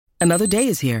Another day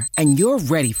is here, and you're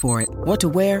ready for it. What to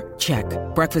wear? Check.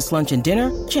 Breakfast, lunch, and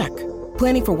dinner? Check.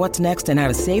 Planning for what's next and how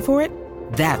to save for it?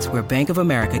 That's where Bank of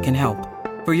America can help.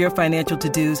 For your financial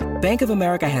to-dos, Bank of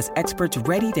America has experts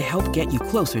ready to help get you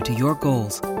closer to your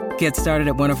goals. Get started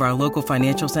at one of our local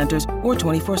financial centers or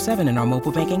 24/7 in our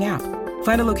mobile banking app.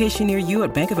 Find a location near you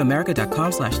at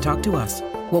bankofamerica.com/talktous.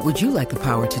 What would you like the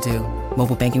power to do?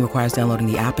 Mobile banking requires downloading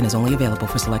the app and is only available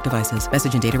for select devices.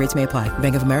 Message and data rates may apply.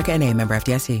 Bank of America N.A., member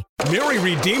FDIC. Mary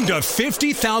redeemed a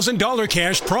 $50,000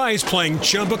 cash prize playing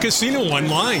Chumba Casino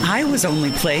online. I was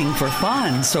only playing for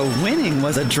fun, so winning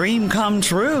was a dream come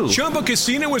true. Chumba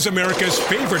Casino is America's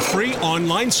favorite free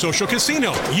online social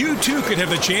casino. You, too, could have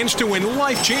the chance to win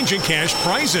life-changing cash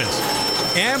prizes.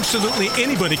 Absolutely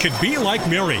anybody could be like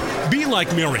Mary. Be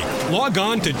like Mary. Log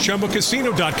on to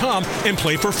ChumbaCasino.com and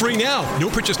play for free now. No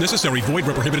purchase necessary. Void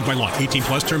where prohibited by law. 18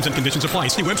 plus terms and conditions apply.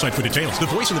 See website for details. The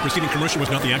voice in the preceding commercial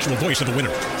was not the actual voice of the winner.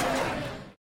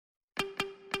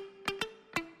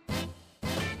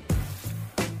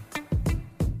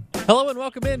 Hello and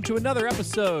welcome in to another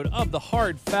episode of The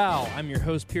Hard Foul. I'm your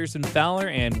host, Pearson Fowler,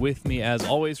 and with me, as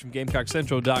always, from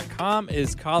GamecockCentral.com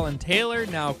is Colin Taylor.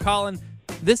 Now, Colin,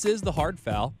 this is The Hard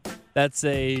Foul. That's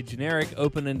a generic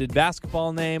open-ended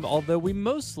basketball name, although we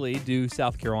mostly do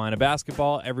South Carolina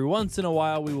basketball. Every once in a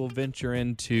while, we will venture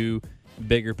into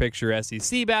bigger picture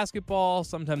SEC basketball,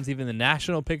 sometimes even the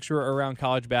national picture around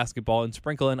college basketball, and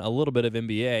sprinkle in a little bit of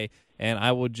NBA. And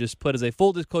I will just put as a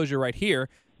full disclosure right here,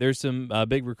 there's some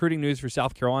big recruiting news for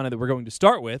South Carolina that we're going to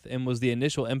start with and was the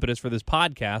initial impetus for this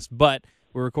podcast. But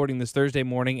we're recording this Thursday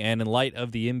morning, and in light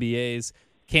of the NBA's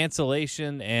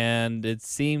cancellation and it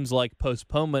seems like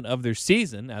postponement of their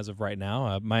season as of right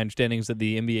now, my understanding is that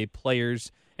the NBA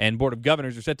players and Board of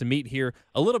Governors are set to meet here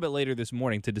a little bit later this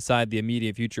morning to decide the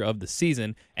immediate future of the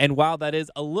season. And while that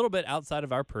is a little bit outside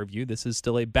of our purview, this is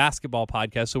still a basketball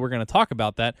podcast, so we're going to talk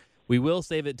about that. We will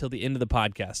save it till the end of the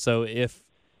podcast. So if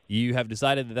you have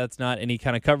decided that that's not any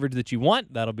kind of coverage that you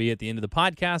want, that'll be at the end of the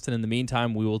podcast. And in the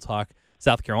meantime, we will talk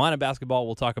South Carolina basketball.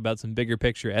 We'll talk about some bigger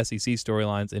picture SEC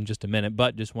storylines in just a minute,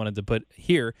 but just wanted to put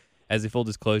here as a full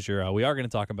disclosure, we are going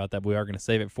to talk about that. We are going to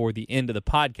save it for the end of the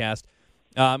podcast.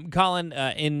 Colin,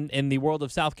 in the world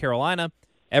of South Carolina,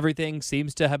 everything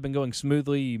seems to have been going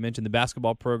smoothly. You mentioned the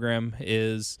basketball program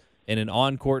is in an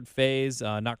on-court phase,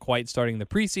 not quite starting the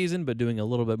preseason, but doing a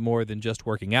little bit more than just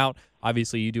working out.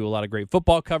 Obviously, you do a lot of great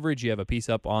football coverage. You have a piece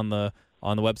up on the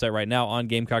website right now on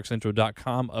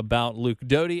GamecockCentral.com about Luke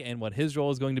Doty and what his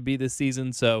role is going to be this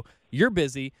season. So you're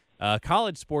busy.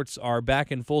 College sports are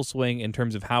back in full swing in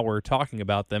terms of how we're talking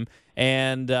about them.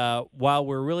 And while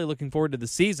we're really looking forward to the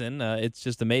season, it's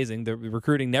just amazing. The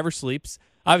recruiting never sleeps.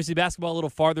 Obviously, basketball a little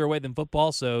farther away than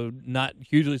football, so not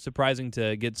hugely surprising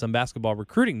to get some basketball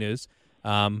recruiting news.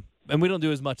 And we don't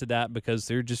do as much of that because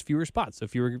there are just fewer spots, so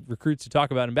fewer recruits to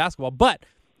talk about in basketball. But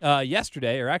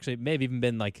yesterday, or actually it may have even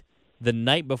been like the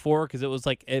night before, because it was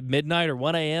like at midnight or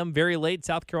 1 a.m., very late,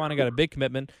 South Carolina got a big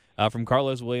commitment from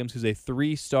Carlos Williams, who's a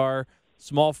 3-star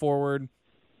small forward.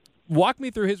 Walk me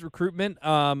through his recruitment,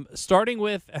 starting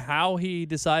with how he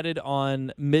decided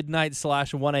on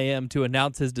midnight/1 a.m. to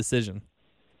announce his decision.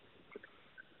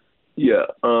 Yeah,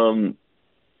 I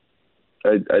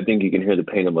think you can hear the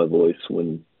pain in my voice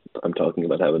when I'm talking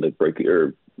about having to break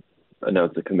or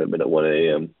announce the commitment at 1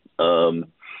 a.m.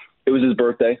 It was his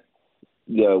birthday,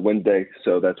 Wednesday,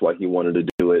 so that's why he wanted to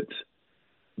do it.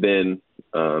 Then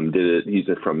did it. He's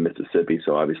from Mississippi,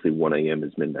 so obviously 1 a.m.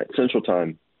 is midnight Central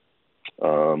Time.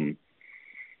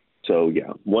 So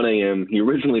yeah, 1 a.m. He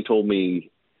originally told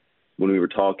me when we were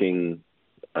talking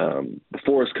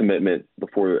before his commitment,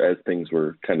 as things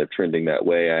were kind of trending that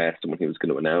way, I asked him when he was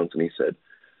going to announce, and he said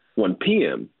 1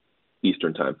 p.m.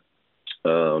 Eastern Time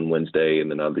on Wednesday, and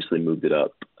then obviously moved it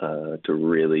up to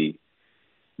really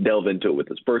delve into it with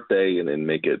his birthday and then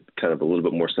make it kind of a little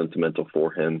bit more sentimental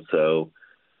for him. So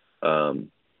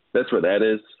that's where that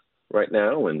is right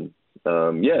now. And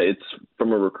it's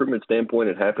from a recruitment standpoint,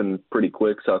 it happened pretty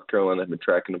quick. South Carolina had been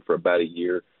tracking him for about a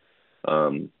year.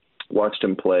 Watched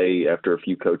him play after a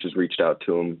few coaches reached out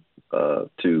to him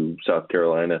to South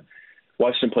Carolina.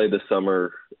 Watched him play this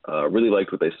summer, really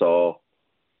liked what they saw.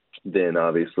 Then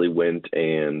obviously went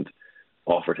and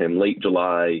offered him late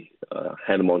July,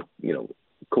 had him on,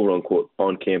 quote unquote,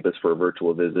 on campus for a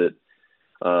virtual visit.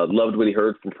 Loved what he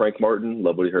heard from Frank Martin,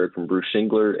 loved what he heard from Bruce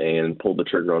Shingler, and pulled the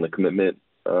trigger on the commitment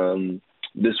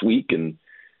this week and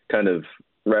kind of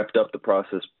wrapped up the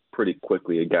process pretty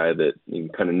quickly. A guy that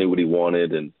kind of knew what he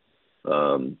wanted and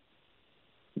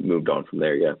moved on from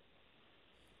there, yeah.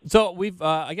 So we've,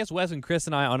 I guess Wes and Chris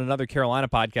and I on another Carolina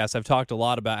podcast have talked a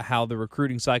lot about how the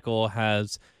recruiting cycle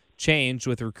has changed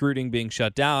with recruiting being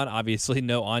shut down. Obviously,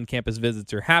 no on-campus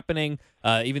visits are happening.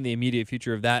 Even the immediate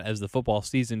future of that as the football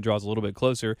season draws a little bit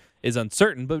closer is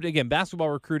uncertain. But again, basketball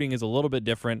recruiting is a little bit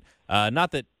different.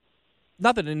 Not that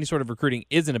any sort of recruiting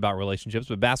isn't about relationships,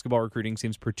 but basketball recruiting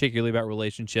seems particularly about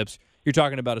relationships. You're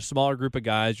talking about a smaller group of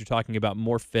guys. You're talking about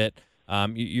more fit.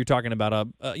 You're talking about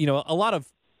a lot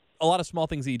of small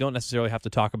things that you don't necessarily have to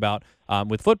talk about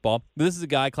with football. But this is a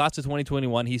guy, class of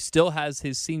 2021. He still has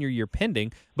his senior year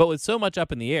pending, but with so much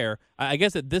up in the air, I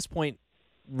guess at this point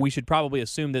we should probably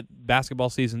assume that basketball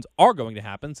seasons are going to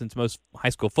happen, since most high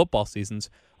school football seasons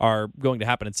are going to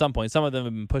happen at some point. Some of them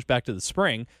have been pushed back to the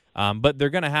spring, but they're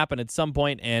going to happen at some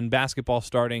point. And basketball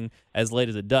starting as late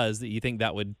as it does, that you think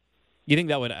that would,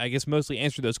 I guess, mostly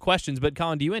answer those questions. But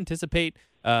Colin, do you anticipate,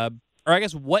 or I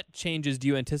guess, what changes do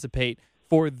you anticipate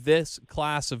for this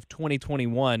class of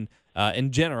 2021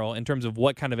 in general, in terms of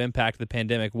what kind of impact the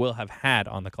pandemic will have had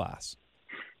on the class?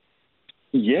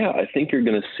 Yeah, I think you're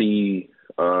going to see,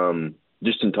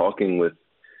 just in talking with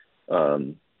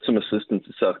some assistants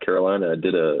in South Carolina, I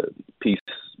did a piece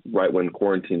right when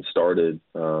quarantine started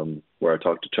where I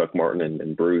talked to Chuck Martin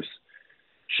and Bruce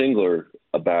Shingler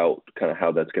about kind of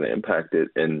how that's going to impact it.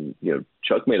 And,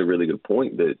 Chuck made a really good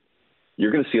point that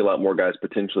you're going to see a lot more guys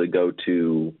potentially go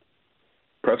to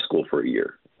prep school for a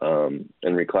year and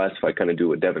reclassify, kind of do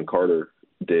what Devin Carter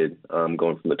did,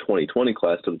 going from the 2020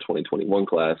 class to the 2021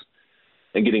 class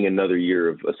and getting another year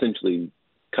of essentially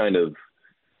kind of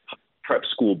prep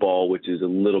school ball, which is a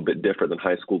little bit different than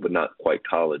high school, but not quite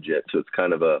college yet. So it's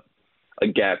kind of a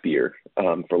gap year,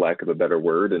 for lack of a better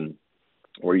word, and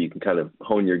where you can kind of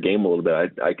hone your game a little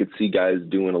bit. I could see guys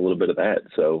doing a little bit of that.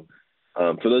 So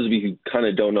for those of you who kind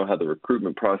of don't know how the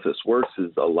recruitment process works,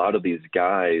 is a lot of these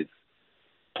guys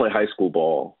play high school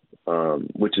ball,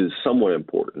 which is somewhat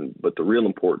important, but the real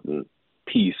important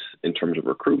piece in terms of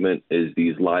recruitment is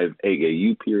these live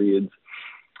AAU periods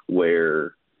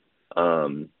where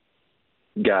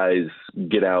guys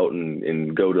get out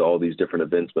and go to all these different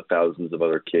events with thousands of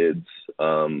other kids,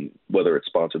 whether it's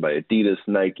sponsored by Adidas,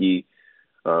 Nike,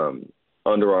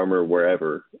 Under Armour,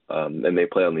 wherever, and they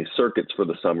play on these circuits for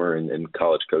the summer. And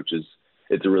college coaches,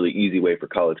 it's a really easy way for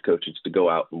college coaches to go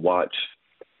out and watch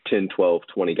 10, 12,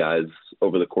 20 guys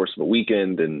over the course of a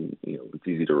weekend. And, it's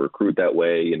easy to recruit that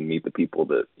way and meet the people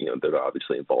that, that are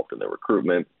obviously involved in their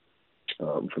recruitment,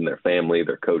 from their family,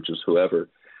 their coaches, whoever.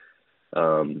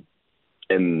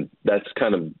 And that's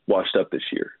kind of washed up this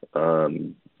year.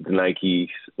 The Nike's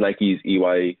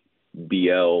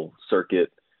EYBL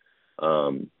circuit,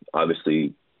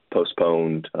 obviously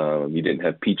postponed. You didn't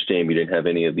have Peach Jam. You didn't have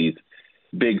any of these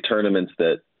big tournaments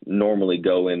that normally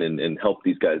go in and help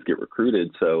these guys get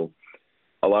recruited. So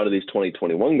a lot of these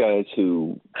 2021 guys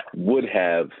who would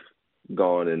have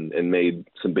gone and made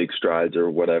some big strides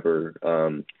or whatever,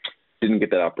 didn't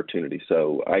get that opportunity.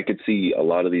 So I could see a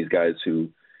lot of these guys who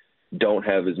don't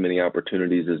have as many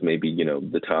opportunities as maybe,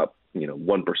 the top, 1%,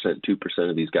 2%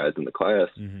 of these guys in the class,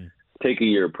 take a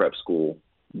year of prep school,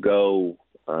 go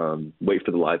wait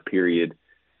for the live period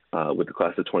with the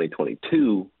class of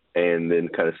 2022, and then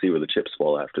kind of see where the chips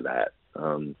fall after that,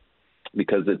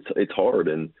 because it's hard.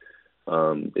 And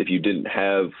if you didn't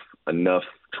have enough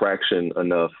traction,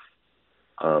 enough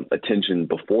attention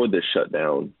before this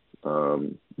shutdown,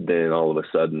 then all of a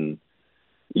sudden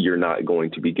you're not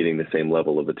going to be getting the same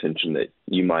level of attention that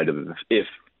you might have if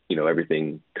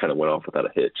everything kind of went off without a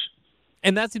hitch.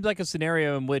 And that seems like a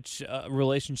scenario in which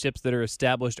relationships that are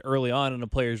established early on in a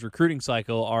player's recruiting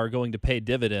cycle are going to pay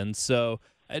dividends. So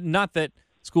not that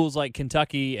schools like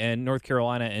Kentucky and North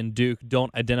Carolina and Duke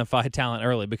don't identify talent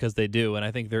early, because they do, and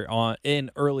I think they're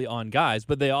in early on guys,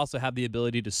 but they also have the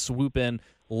ability to swoop in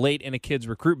late in a kid's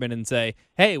recruitment and say,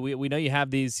 hey, we know you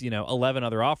have these 11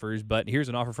 other offers, but here's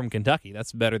an offer from Kentucky.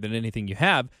 That's better than anything you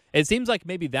have. It seems like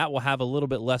maybe that will have a little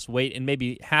bit less weight and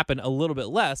maybe happen a little bit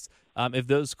less if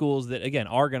those schools that, again,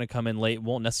 are going to come in late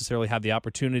won't necessarily have the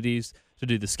opportunities to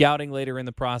do the scouting later in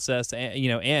the process,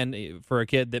 and for a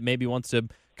kid that maybe wants to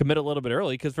commit a little bit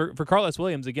early, because for Carlos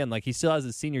Williams, again, like, he still has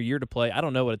his senior year to play. I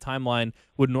don't know what a timeline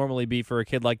would normally be for a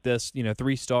kid like this.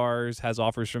 3 stars, has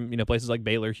offers from places like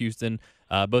Baylor, Houston,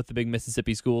 both the big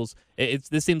Mississippi schools.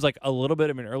 This seems like a little bit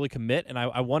of an early commit, and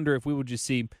I wonder if we would just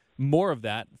see more of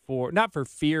that, not for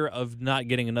fear of not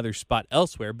getting another spot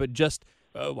elsewhere, but just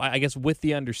I guess with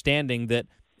the understanding that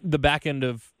the back end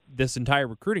of this entire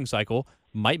recruiting cycle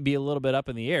might be a little bit up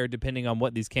in the air depending on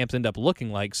what these camps end up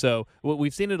looking like. So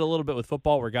we've seen it a little bit with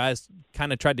football where guys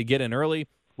kind of tried to get in early.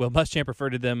 Will Muschamp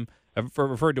referred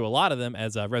to a lot of them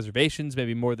as reservations,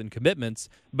 maybe more than commitments.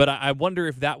 But I wonder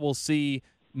if that will see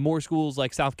more schools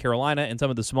like South Carolina and some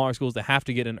of the smaller schools that have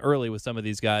to get in early with some of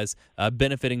these guys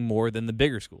benefiting more than the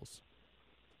bigger schools.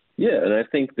 Yeah, and I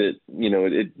think that,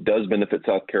 it does benefit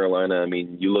South Carolina. I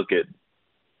mean, you look at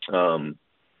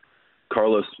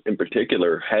Carlos in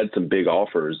particular had some big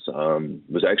offers,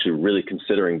 was actually really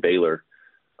considering Baylor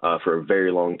for a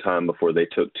very long time before they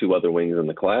took two other wings in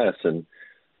the class. And,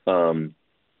 and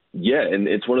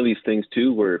it's one of these things,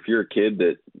 too, where if you're a kid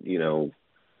that,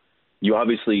 you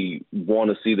obviously want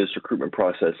to see this recruitment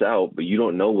process out, but you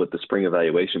don't know what the spring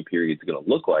evaluation period is going to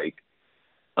look like.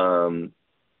 And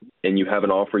you have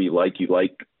an offer you like,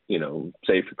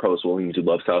 say for Carlos Williams, you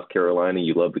love South Carolina,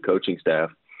 you love the coaching staff.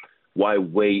 Why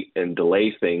wait and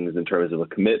delay things in terms of a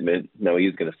commitment? Now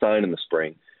he's going to sign in the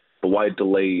spring, but why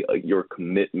delay your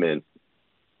commitment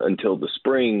until the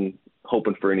spring,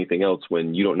 hoping for anything else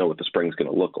when you don't know what the spring's going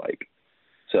to look like?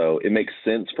 So it makes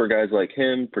sense for guys like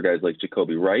him, for guys like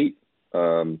Jacoby Wright,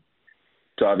 to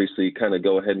obviously kind of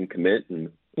go ahead and commit.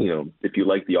 And, if you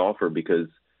like the offer because,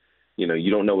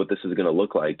 you don't know what this is going to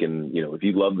look like. And, if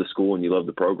you love the school and you love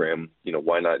the program,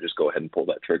 why not just go ahead and pull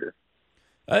that trigger?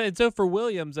 And so for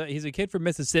Williams, he's a kid from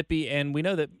Mississippi, and we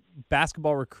know that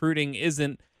basketball recruiting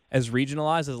isn't as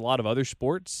regionalized as a lot of other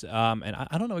sports. And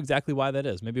I don't know exactly why that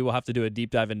is. Maybe we'll have to do a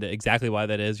deep dive into exactly why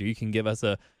that is, or you can give us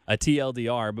a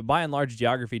TLDR. But by and large,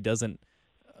 geography doesn't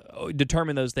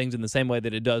determine those things in the same way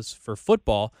that it does for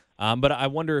football. But I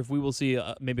wonder if we will see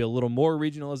maybe a little more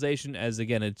regionalization, as,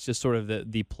 again, it's just sort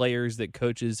of the players that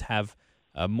coaches have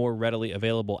more readily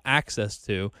available access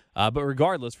to. But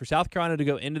regardless, for South Carolina to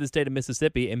go into the state of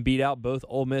Mississippi and beat out both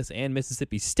Ole Miss and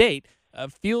Mississippi State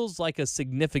feels like a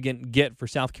significant get for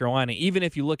South Carolina, even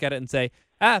if you look at it and say,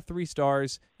 3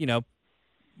 stars,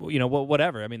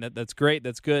 whatever. I mean, that's great.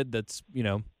 That's good. That's,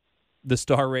 the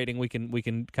star rating, we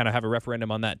can kind of have a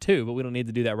referendum on that too, but we don't need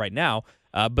to do that right now.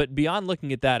 But beyond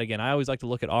looking at that, again, I always like to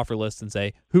look at offer lists and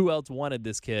say, who else wanted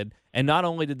this kid? And not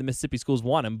only did the Mississippi schools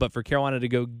want him, but for Carolina to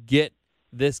go get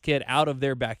this kid out of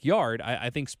their backyard,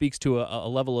 I think speaks to a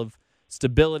level of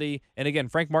stability. And again,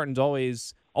 Frank Martin's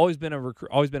always been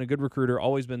a good recruiter,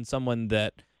 always been someone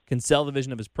that can sell the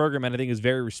vision of his program, and I think is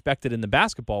very respected in the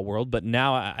basketball world. But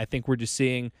now I think we're just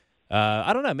seeing,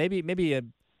 I don't know, maybe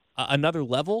another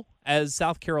level as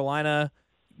South Carolina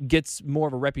gets more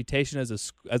of a reputation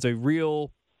as a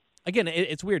real. Again,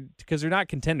 it's weird because they're not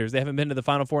contenders. They haven't been to the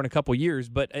Final Four in a couple years,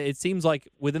 but it seems like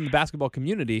within the basketball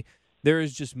community, there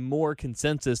is just more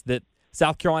consensus that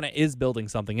South Carolina is building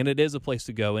something, and it is a place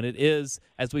to go, and it is,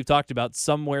 as we've talked about,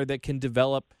 somewhere that can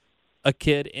develop a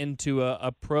kid into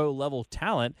a pro-level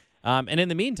talent. And in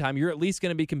the meantime, you're at least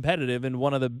going to be competitive in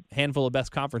one of the handful of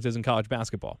best conferences in college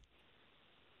basketball.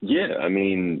 Yeah, I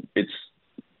mean,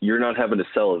 you're not having to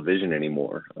sell a vision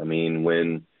anymore. I mean,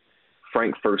 when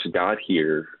Frank first got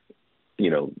here,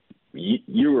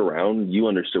 you were around, you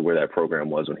understood where that program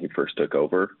was when he first took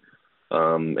over.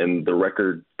 And the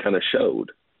record kind of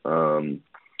showed. And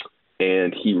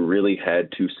he really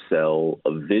had to sell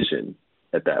a vision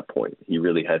at that point. He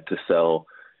really had to sell,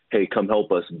 hey, come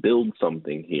help us build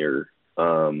something here,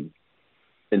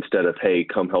 instead of, hey,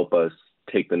 come help us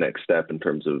take the next step in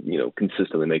terms of,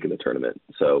 consistently making the tournament.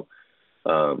 So,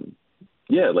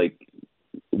 like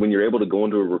when you're able to go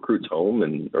into a recruit's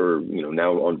home or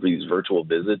now on these virtual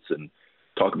visits and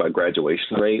talk about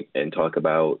graduation rate and talk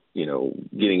about,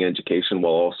 getting education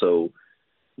while also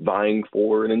vying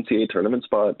for an NCAA tournament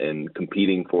spot and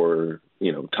competing for,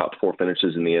 top 4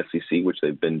 finishes in the SEC, which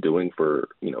they've been doing for,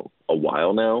 a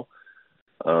while now.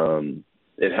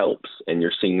 It helps. And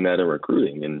you're seeing that in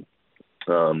recruiting.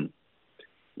 And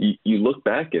you look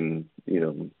back and,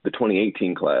 the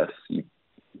 2018 class,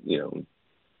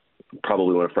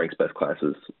 probably one of Frank's best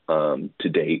classes to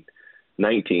date.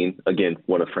 19, again,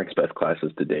 one of Frank's best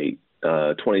classes to date.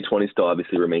 2020 still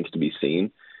obviously remains to be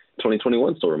seen.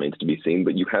 2021 still remains to be seen,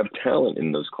 but you have talent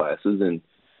in those classes, and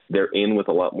they're in with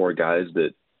a lot more guys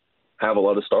that have a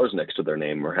lot of stars next to their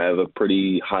name or have a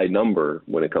pretty high number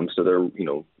when it comes to their,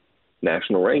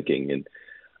 national ranking.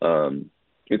 And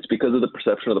it's because of the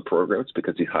perception of the program. It's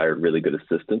because he hired really good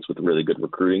assistants with really good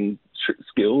recruiting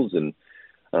skills, and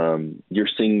you're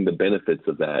seeing the benefits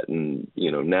of that. And,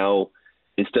 now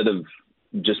instead of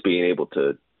just being able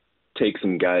to take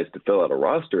some guys to fill out a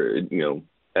roster,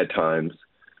 at times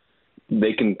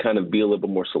they can kind of be a little bit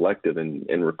more selective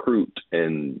and recruit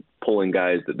and pulling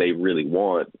guys that they really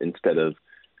want instead of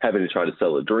having to try to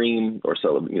sell a dream or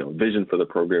sell a vision for the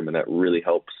program. And that really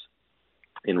helps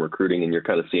in recruiting. And you're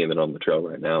kind of seeing it on the trail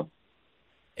right now.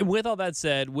 And with all that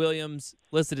said, Williams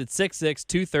listed at 6'6",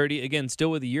 230, again, still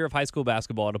with a year of high school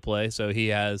basketball to play, so he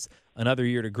has another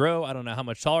year to grow. I don't know how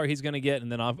much taller he's going to get,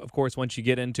 and then, of course, once you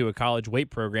get into a college weight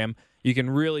program, you can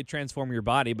really transform your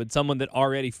body, but someone that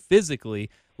already physically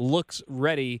looks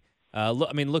ready,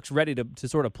 looks ready to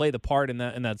sort of play the part in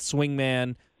that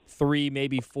swingman 3,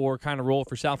 maybe 4 kind of role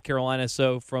for South Carolina.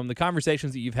 So from the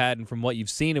conversations that you've had and from what you've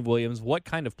seen of Williams, what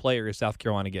kind of player is South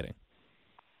Carolina getting?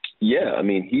 Yeah, I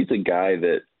mean, he's a guy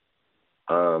that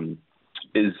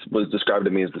was described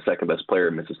to me as the second best player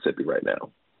in Mississippi right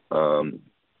now,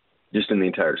 just in the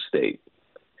entire state.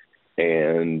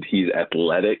 And he's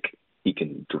athletic. He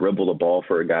can dribble the ball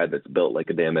for a guy that's built like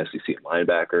a damn SEC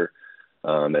linebacker.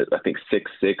 I think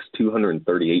 6'6",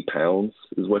 238 pounds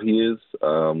is what he is.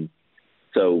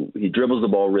 So he dribbles the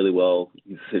ball really well.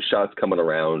 His shot's coming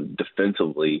around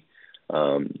defensively.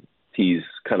 He's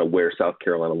kind of where South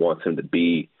Carolina wants him to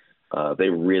be. They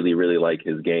really, really like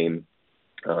his game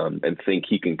and think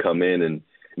he can come in and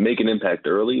make an impact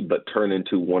early, but turn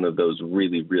into one of those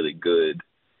really, really good,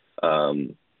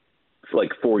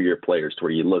 like 4-year players to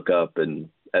where you look up and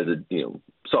as a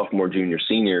sophomore, junior,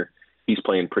 senior, he's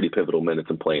playing pretty pivotal minutes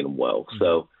and playing them well. Mm-hmm.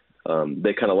 So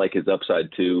they kind of like his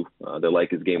upside too. They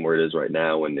like his game where it is right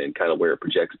now and kind of where it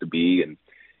projects to be. And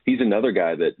he's another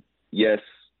guy that, yes,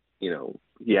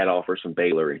 he had offers from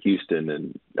Baylor and Houston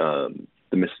and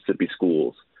the Mississippi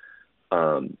schools,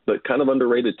 but kind of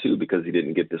underrated too because he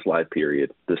didn't get this live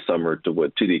period this summer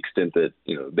to the extent that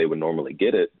they would normally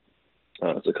get it.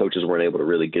 So coaches weren't able to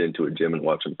really get into a gym and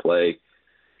watch him play,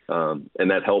 and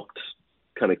that helped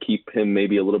kind of keep him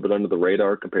maybe a little bit under the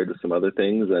radar compared to some other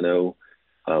things. I know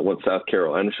once South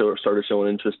Carolina started showing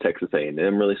interest, Texas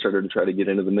A&M really started to try to get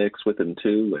into the mix with him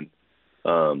too,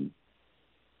 and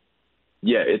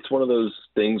yeah, it's one of those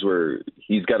things where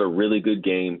he's got a really good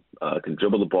game, can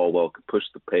dribble the ball well, can push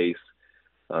the pace,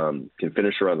 can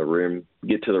finish around the rim,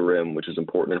 get to the rim, which is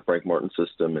important in Frank Martin's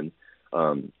system, and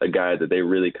a guy that they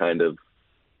really kind of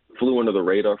flew under the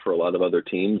radar for a lot of other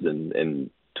teams and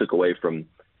took away from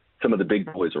some of the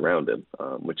big boys around him,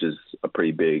 which is a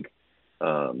pretty big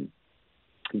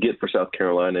get for South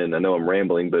Carolina. And I know I'm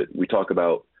rambling, but we talk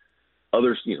about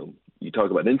others, you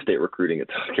talk about in-state recruiting at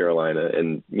South Carolina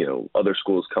and, other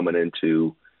schools coming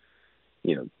into,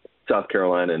 South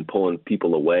Carolina and pulling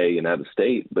people away and out of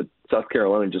state. But South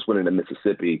Carolina just went into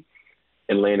Mississippi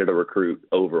and landed a recruit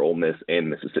over Ole Miss and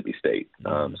Mississippi State.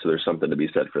 So there's something to be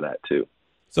said for that too.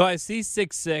 So I see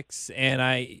 6'6", and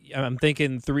I'm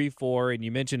thinking 3'4", and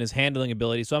you mentioned his handling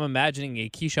ability. So I'm imagining a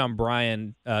Keyshawn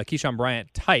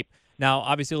Bryant type. Now,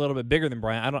 obviously a little bit bigger than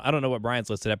Bryant. I don't know what Bryant's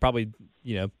listed at. Probably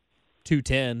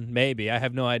 210 maybe. I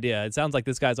have no idea. It sounds like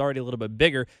this guy's already a little bit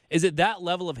bigger. Is it that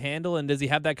level of handle, and does he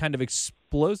have that kind of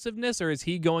explosiveness, or is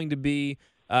he going to be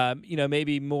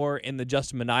maybe more in the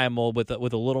Justin Minaya mold with a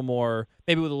little more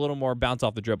bounce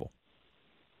off the dribble?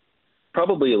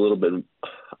 Probably a little bit.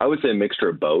 I would say a mixture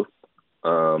of both.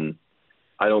 I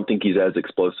don't think he's as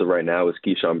explosive right now as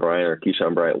Keyshawn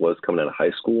Bryant was coming out of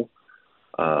high school,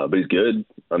 but he's good.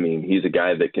 I mean, he's a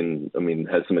guy that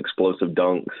has some explosive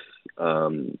dunks,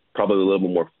 probably a little bit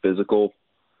more physical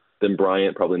than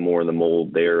Bryant, probably more in the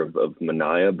mold there of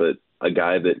Minaya, but a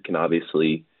guy that can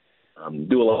obviously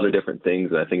do a lot of different things,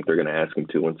 and I think they're going to ask him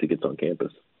to once he gets on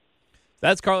campus.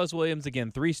 That's Carlos Williams,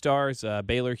 again, 3 stars,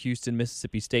 Baylor, Houston,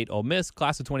 Mississippi State, Ole Miss,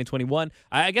 class of 2021.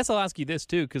 I guess I'll ask you this,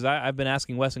 too, because I've been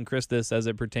asking Wes and Chris this as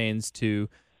it pertains to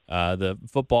the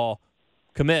football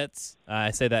commits. I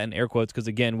say that in air quotes because,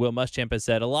 again, Will Muschamp has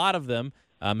said a lot of them,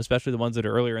 especially the ones that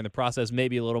are earlier in the process,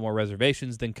 maybe a little more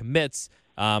reservations than commits.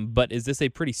 But is this a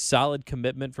pretty solid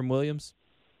commitment from Williams?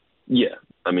 Yeah.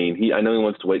 I mean, I know he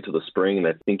wants to wait till the spring, and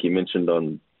I think he mentioned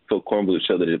on Phil Kornbluth's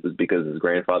show that it was because his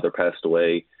grandfather passed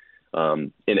away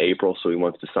in April, so he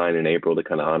wants to sign in April to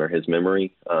kind of honor his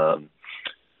memory. So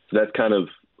that's kind of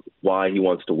why he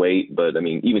wants to wait. But, I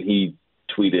mean, even he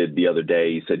tweeted the other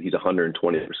day, he said he's 120%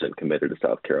 committed to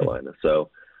South Carolina. So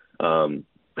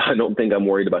I don't think I'm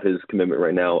worried about his commitment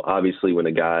right now. Obviously, when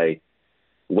a guy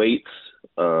waits,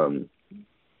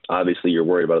 obviously you're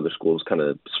worried about other schools kind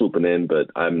of swooping in, but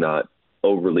I'm not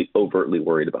overtly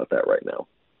worried about that right now.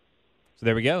 So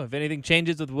there we go. If anything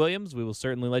changes with Williams, we will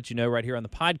certainly let you know right here on the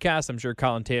podcast. I'm sure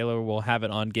Colin Taylor will have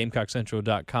it on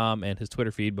GamecockCentral.com and his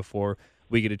Twitter feed before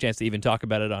we get a chance to even talk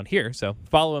about it on here. So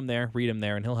follow him there, read him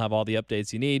there, and he'll have all the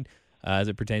updates you need as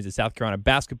it pertains to South Carolina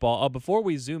basketball. Before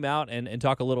we zoom out and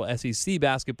talk a little SEC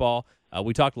basketball,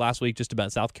 we talked last week just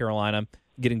about South Carolina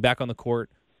getting back on the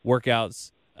court,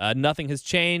 workouts. Nothing has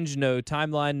changed, no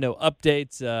timeline, no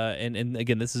updates. And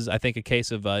again, this is, I think, a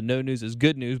case of no news is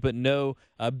good news, but no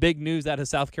big news out of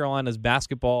South Carolina's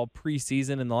basketball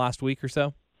preseason in the last week or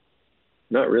so?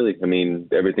 Not really. I mean,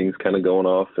 everything's kind of going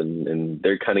off, and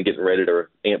they're kind of getting ready to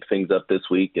amp things up this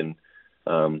week, and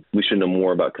we should know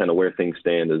more about kind of where things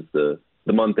stand as the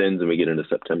month ends and we get into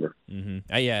September.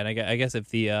 Mm-hmm. Yeah, and I guess if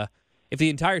the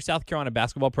entire South Carolina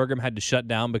basketball program had to shut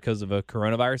down because of a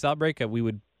coronavirus outbreak, we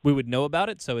would know about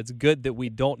it. So it's good that we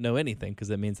don't know anything, because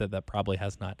it means that probably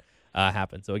has not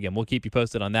happened. So again, we'll keep you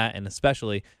posted on that, and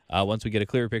especially once we get a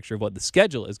clearer picture of what the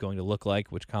schedule is going to look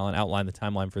like, which Colin outlined the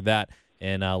timeline for that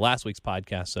in last week's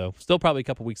podcast. So still probably a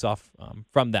couple weeks off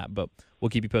from that, but we'll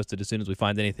keep you posted as soon as we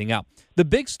find anything out. The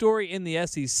big story in the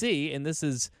SEC, and this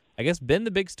is, I guess, been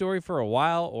the big story for a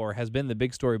while, or has been the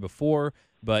big story before,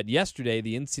 but yesterday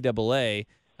the NCAA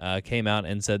came out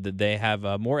and said that they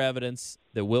have more evidence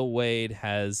that Will Wade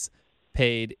has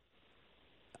paid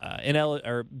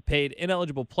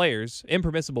ineligible players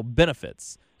impermissible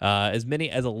benefits. As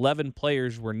many as 11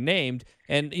 players were named.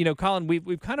 And, Colin,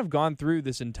 we've kind of gone through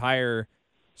this entire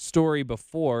story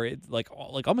before. It's like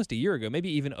almost a year ago, maybe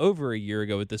even over a year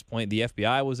ago at this point. The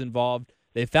FBI was involved.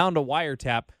 They found a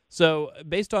wiretap. So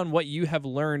based on what you have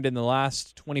learned in the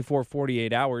last 24,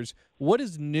 48 hours, what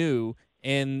is new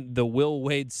in the Will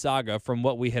Wade saga from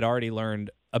what we had already learned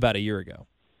about a year ago?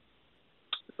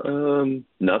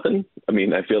 Nothing. I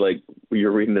mean, I feel like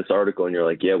you're reading this article and you're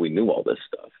like, yeah, we knew all this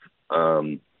stuff.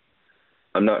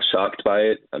 I'm not shocked by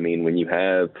it. I mean, when you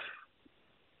have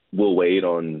Will Wade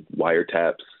on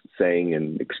wiretaps saying,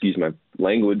 and excuse my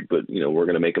language, but, we're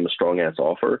going to make him a strong-ass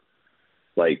offer,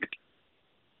 like,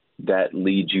 that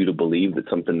leads you to believe that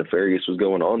something nefarious was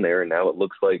going on there, and now it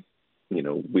looks like,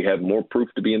 we have more proof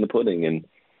to be in the pudding.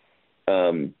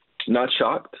 And not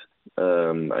shocked.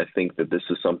 I think that this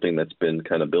is something that's been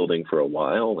kind of building for a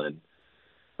while, and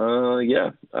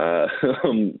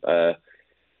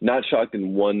not shocked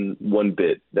in one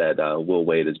bit that Will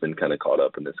Wade has been kind of caught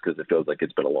up in this, because it feels like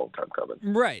it's been a long time coming.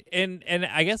 Right, and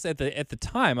I guess at the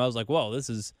time I was like, well, this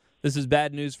is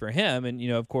bad news for him, and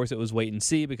of course it was wait and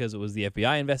see, because it was the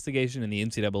FBI investigation, and the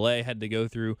NCAA had to go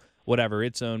through whatever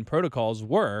its own protocols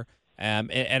were.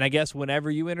 And I guess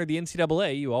whenever you enter the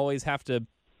NCAA, you always have to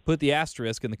put the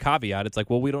asterisk and the caveat. It's like,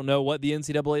 well, we don't know what the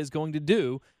NCAA is going to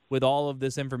do with all of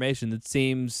this information that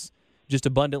seems just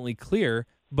abundantly clear.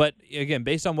 But again,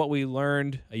 based on what we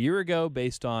learned a year ago,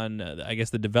 based on, I guess,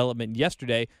 the development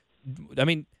yesterday, I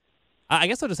mean, I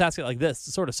guess I'll just ask it like this,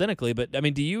 sort of cynically, but I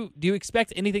mean, do you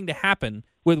expect anything to happen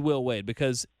with Will Wade?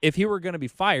 Because if he were going to be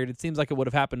fired, it seems like it would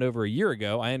have happened over a year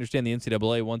ago. I understand the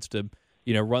NCAA wants to,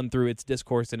 run through its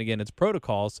discourse and, again, its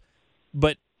protocols.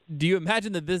 But do you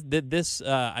imagine that this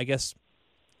I guess,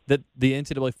 that the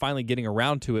NCAA finally getting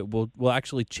around to it will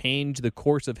actually change the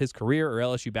course of his career, or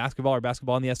LSU basketball, or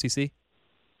basketball in the SEC?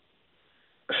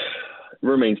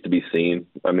 Remains to be seen.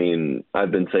 I mean,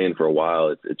 I've been saying for a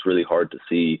while, it's really hard to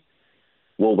see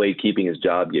Will Wade keeping his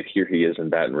job, yet here he is in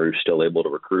Baton Rouge, still able to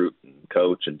recruit and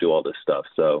coach and do all this stuff.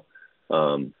 So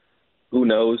who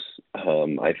knows?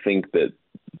 I think that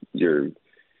you're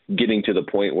getting to the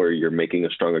point where you're making a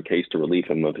stronger case to relieve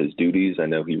him of his duties. I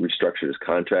know he restructured his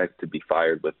contract to be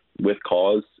fired with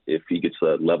cause if he gets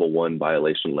a level 1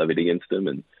 violation levied against him.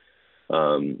 And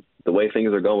the way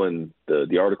things are going,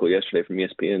 the article yesterday from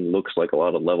ESPN looks like a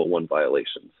lot of level 1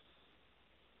 violations.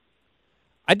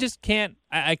 I just can't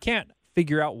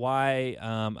figure out why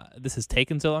this has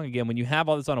taken so long. Again, when you have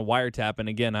all this on a wiretap, and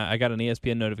again, I got an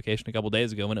ESPN notification a couple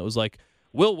days ago, and it was like,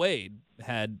 Will Wade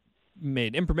had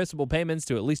made impermissible payments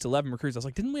to at least 11 recruits. I was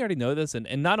like, didn't we already know this?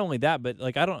 And not only that, but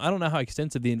like I don't know how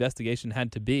extensive the investigation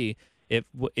had to be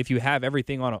if you have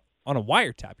everything on a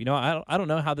wiretap. I don't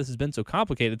know how this has been so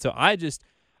complicated. So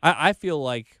I feel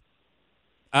like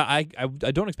I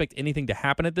don't expect anything to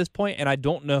happen at this point, and I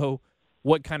don't know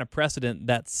what kind of precedent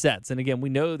that sets. And again, we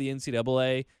know the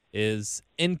NCAA is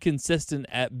inconsistent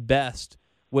at best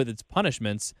with its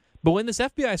punishments. But when this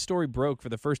FBI story broke for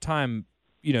the first time,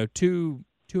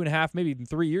 2.5, maybe even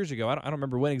 3 years ago, I don't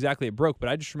remember when exactly it broke, but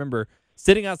I just remember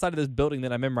sitting outside of this building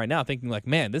that I'm in right now, thinking like,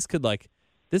 man, this could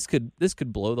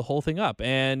blow the whole thing up.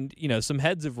 And some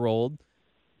heads have rolled,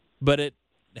 but it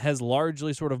has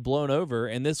largely sort of blown over,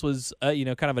 and this was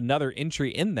kind of another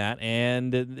entry in that,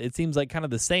 and it seems like kind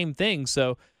of the same thing.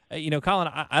 So Colin,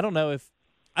 I don't know if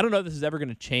this is ever going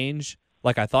to change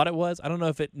like I thought it was. I don't know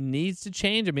if it needs to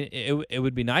change. I mean, it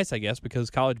would be nice, I guess, because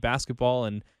college basketball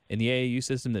and the AAU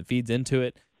system that feeds into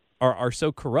it are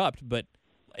so corrupt. But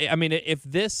I mean, if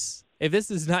this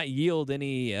does not yield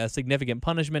any significant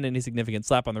punishment, any significant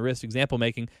slap on the wrist, example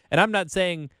making, and I'm not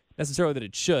saying necessarily that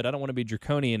it should. I don't want to be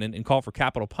draconian and call for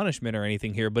capital punishment or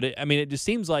anything here, but it just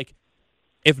seems like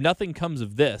if nothing comes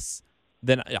of this,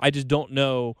 then I just don't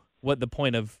know what the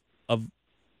point of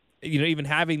even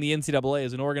having the NCAA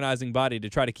as an organizing body to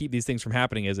try to keep these things from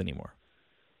happening is anymore.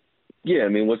 Yeah, I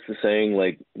mean, what's the saying?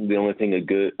 Like, the only thing a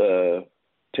good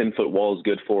 10-foot wall is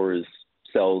good for is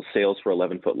sales for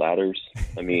 11-foot ladders.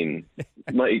 I mean,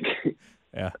 like,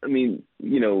 yeah. I mean,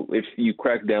 if you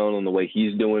crack down on the way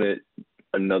he's doing it,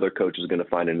 another coach is going to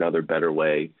find another better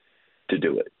way to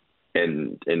do it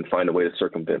and find a way to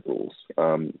circumvent rules.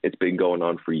 It's been going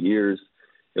on for years.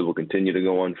 It will continue to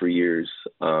go on for years.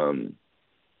 And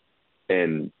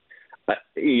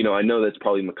I know that's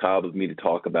probably macabre of me to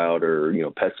talk about, or,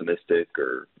 pessimistic,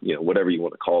 or, whatever you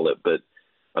want to call it. But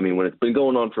I mean, when it's been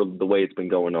going on for the way it's been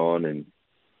going on, and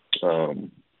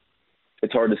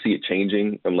it's hard to see it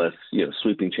changing unless,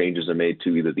 sweeping changes are made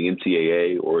to either the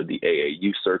NCAA or the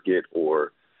AAU circuit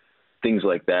or things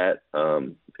like that.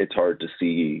 It's hard to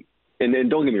see. And then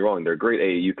don't get me wrong, there are great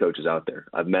AAU coaches out there.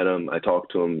 I've met them. I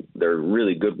talked to them. There are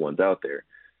really good ones out there.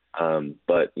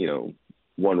 But,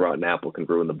 one rotten apple can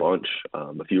ruin the bunch.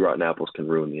 A few rotten apples can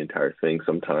ruin the entire thing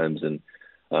sometimes. And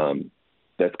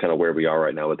that's kind of where we are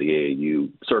right now with the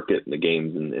AAU circuit and the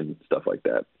games and stuff like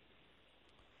that.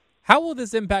 How will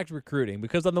this impact recruiting?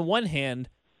 Because on the one hand,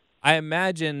 I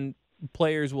imagine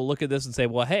players will look at this and say,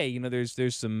 well, hey,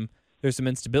 there's some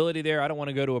instability there. I don't want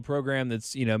to go to a program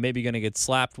that's, maybe going to get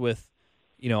slapped with,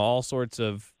 all sorts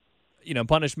of,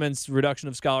 punishments, reduction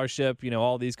of scholarship,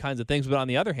 all these kinds of things. But on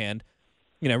the other hand,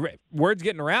 word's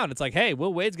getting around. It's like, hey,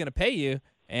 Will Wade's going to pay you,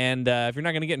 and if you're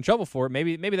not going to get in trouble for it,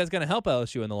 maybe that's going to help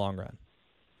LSU in the long run.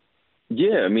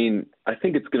 Yeah, I mean, I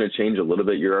think it's going to change a little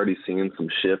bit. You're already seeing some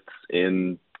shifts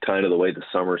in kind of the way the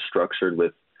summer's structured,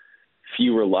 with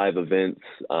fewer live events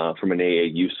from an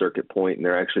AAU circuit point, and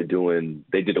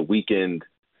they did a weekend.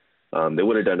 They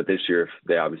would have done it this year if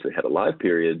they obviously had a live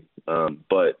period,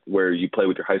 but where you play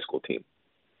with your high school team,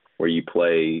 where you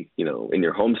play, in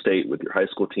your home state with your high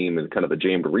school team in kind of a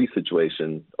jamboree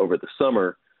situation over the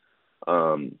summer,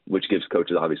 which gives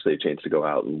coaches obviously a chance to go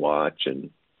out and watch and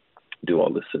do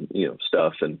all this,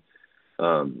 stuff. And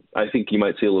I think you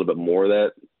might see a little bit more of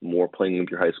that, more playing with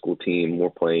your high school team, more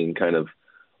playing kind of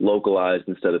localized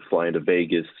instead of flying to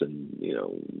Vegas and,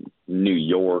 New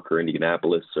York or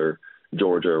Indianapolis or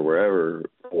Georgia or wherever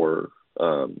for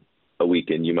a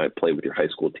weekend. You might play with your high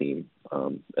school team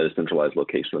at a centralized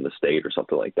location in the state or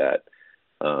something like that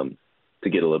to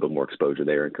get a little bit more exposure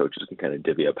there, and coaches can kind of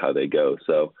divvy up how they go.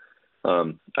 So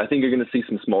I think you're going to see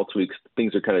some small tweaks.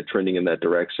 Things are kind of trending in that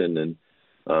direction, and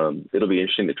it'll be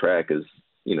interesting to track as,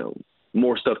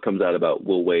 more stuff comes out about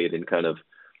Will Wade and kind of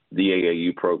the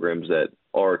AAU programs that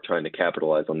are trying to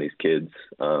capitalize on these kids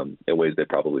in ways they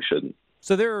probably shouldn't.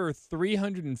 So there are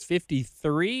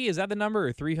 353, is that the number,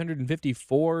 or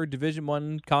 354 Division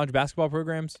I college basketball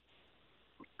programs?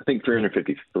 I think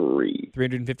 353.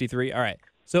 353, all right.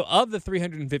 So of the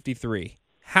 353,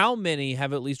 how many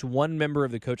have at least one member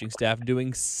of the coaching staff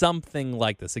doing something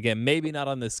like this? Again, maybe not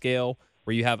on the scale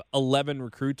where you have 11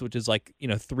 recruits, which is like,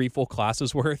 3 full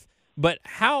classes worth. But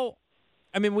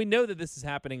we know that this is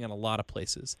happening in a lot of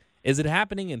places. Is it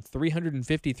happening in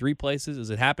 353 places? Is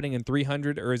it happening in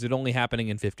 300, or is it only happening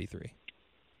in 53?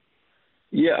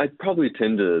 Yeah, I'd probably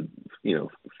tend to,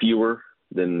 fewer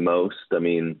than most. But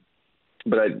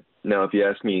now if you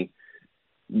ask me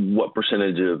what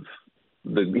percentage of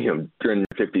the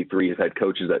 353 have had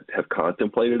coaches that have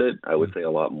contemplated it, I would say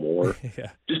a lot more.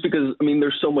 Yeah. Just because,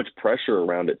 there's so much pressure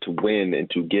around it to win and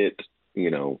to get,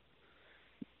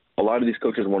 a lot of these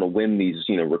coaches want to win these,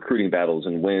 recruiting battles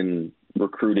and win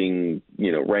recruiting,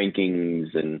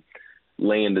 rankings and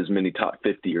land as many top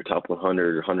 50 or top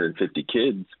 100 or 150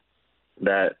 kids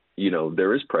that,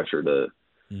 there is pressure to,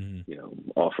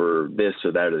 offer this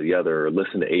or that or the other, or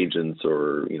listen to agents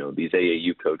or, these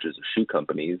AAU coaches or shoe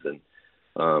companies. And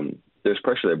there's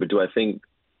pressure there. But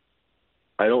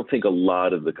I don't think a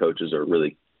lot of the coaches are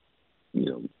really,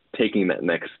 taking that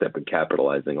next step and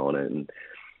capitalizing on it. And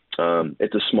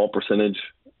it's a small percentage,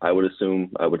 I would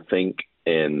think.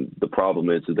 And the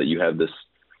problem is that you have this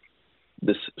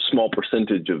small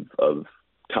percentage of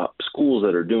top schools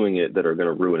that are doing it that are going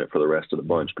to ruin it for the rest of the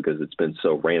bunch, because it's been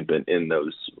so rampant in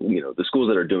those, the schools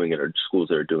that are doing it are schools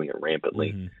that are doing it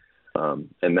rampantly. Mm-hmm.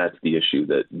 And that's the issue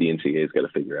that the NCAA has got to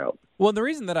figure out. Well, the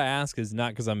reason that I ask is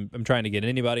not because I'm trying to get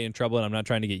anybody in trouble, and I'm not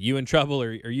trying to get you in trouble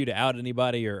or you to out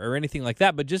anybody or anything like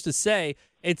that, but just to say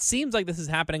it seems like this is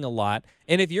happening a lot.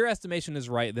 And if your estimation is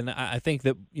right, then I think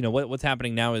that what's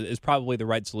happening now is probably the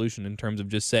right solution in terms of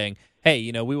just saying,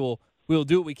 hey, we will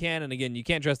do what we can. And again, you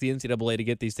can't trust the NCAA to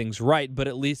get these things right, but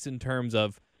at least in terms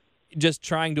of just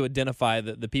trying to identify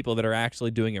the people that are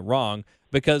actually doing it wrong.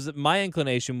 Because my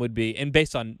inclination would be, and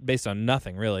based on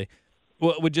nothing really,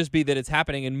 would just be that it's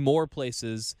happening in more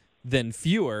places than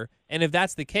fewer? And if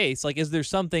that's the case, like, is there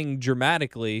something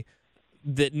dramatically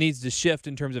that needs to shift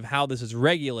in terms of how this is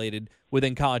regulated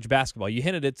within college basketball? You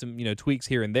hinted at some, tweaks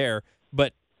here and there,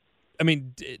 but I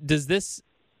mean, does this?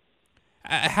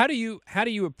 How do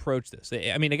you approach this?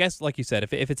 I mean, I guess like you said,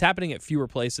 if it's happening at fewer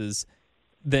places,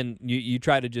 then you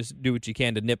try to just do what you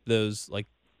can to nip those like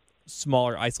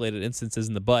smaller isolated instances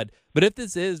in the bud. But if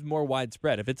this is more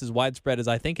widespread, if it's as widespread as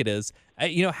I think it is,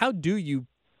 how do you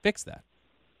fix that?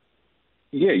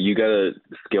 Yeah, you got to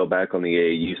scale back on the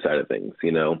AAU side of things.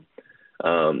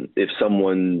 If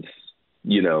someone's,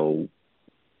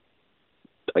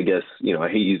 I guess, I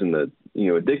hate using the,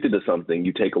 addicted to something,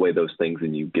 you take away those things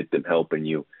and you get them help and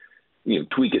you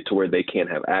tweak it to where they can't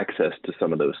have access to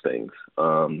some of those things.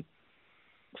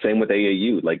 Same with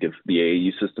AAU. Like if the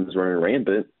AAU system is running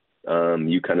rampant,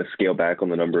 you kind of scale back on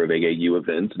the number of AAU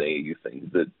events and AAU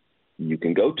things that you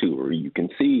can go to or you can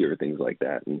see or things like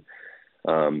that. And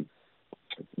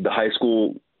the high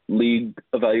school league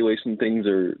evaluation things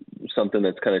are something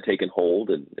that's kind of taken hold.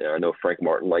 And I know Frank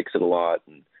Martin likes it a lot.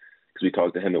 And because we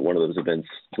talked to him at one of those events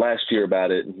last year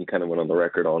about it, and he kind of went on the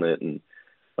record on it, and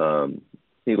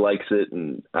he likes it.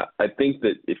 And I think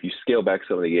that if you scale back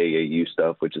some of the AAU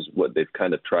stuff, which is what they've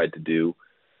kind of tried to do,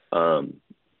 I'm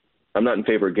not in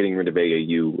favor of getting rid of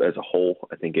AAU as a whole.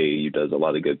 I think AAU does a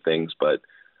lot of good things, but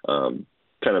kind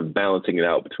of balancing it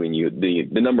out between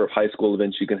the number of high school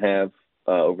events you can have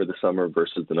over the summer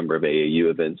versus the number of AAU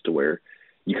events, to where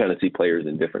you kind of see players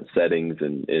in different settings,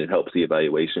 and it helps the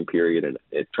evaluation period, and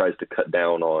it tries to cut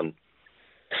down on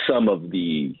some of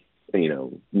the,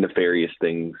 nefarious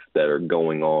things that are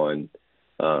going on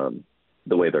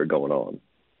the way they're going on.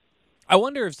 I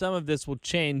wonder if some of this will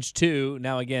change too.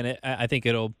 Now, again, I think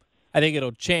it'll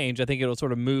change. I think it'll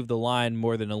sort of move the line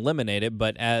more than eliminate it.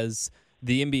 But as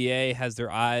the NBA has their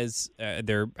eyes,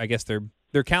 their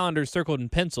calendars circled in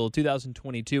pencil,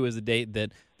 2022 is the date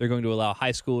that they're going to allow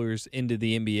high schoolers into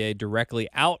the NBA directly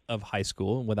out of high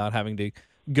school without having to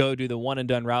go do the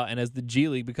one-and-done route. And as the G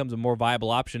League becomes a more viable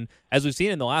option, as we've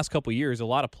seen in the last couple of years, a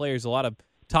lot of players, a lot of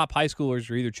top high schoolers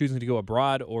are either choosing to go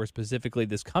abroad or specifically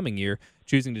this coming year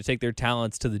choosing to take their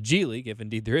talents to the G League, if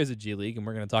indeed there is a G League, and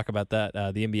we're going to talk about that,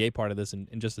 the NBA part of this in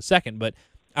just a second. But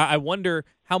I wonder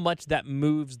how much that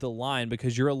moves the line,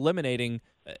 because you're eliminating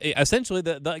essentially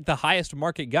the highest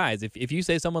market guys. If you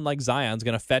say someone like Zion's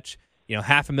going to fetch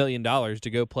 $500,000 to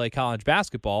go play college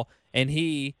basketball, and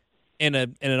he in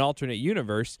an alternate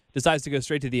universe decides to go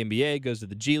straight to the NBA, goes to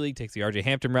the G League, takes the RJ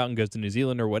Hampton route, and goes to New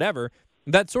Zealand or whatever,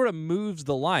 that sort of moves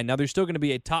the line. Now, there's still going to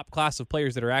be a top class of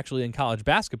players that are actually in college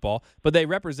basketball, but they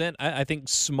represent, I think, a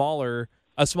smaller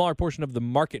portion of the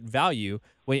market value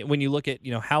when you look at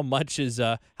how much is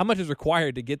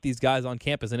required to get these guys on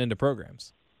campus and into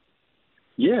programs.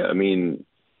 Yeah, I mean,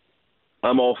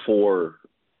 I'm all for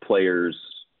players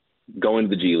going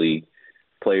to the G League,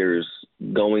 players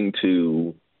going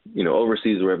to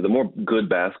overseas or wherever. The more good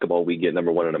basketball we get,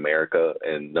 number one in America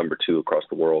and number two across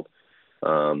the world,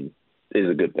 is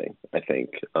a good thing, I think.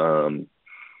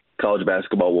 College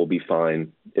basketball will be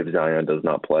fine if Zion does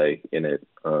not play in it.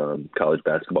 College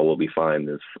basketball will be fine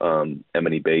if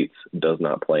Emoni Bates does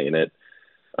not play in it.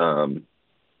 I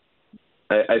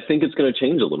think it's going to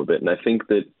change a little bit, and I think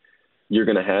that you're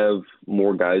going to have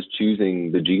more guys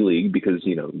choosing the G League because,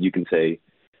 you can say,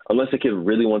 unless a kid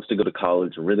really wants to go to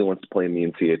college and really wants to play in the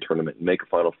NCAA tournament and make a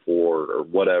Final Four or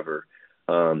whatever,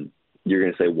 you're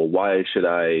going to say, well, why should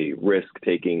I risk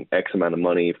taking X amount of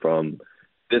money from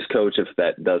this coach, if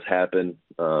that does happen,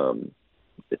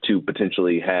 to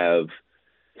potentially have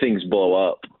things blow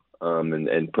up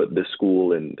and put this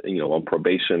school in, on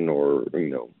probation or,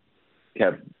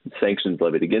 have sanctions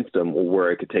levied against them, or where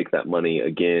I could take that money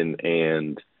again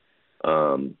and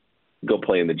go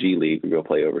play in the G League or go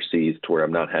play overseas, to where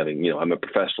I'm not having, I'm a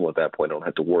professional at that point. I don't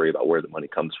have to worry about where the money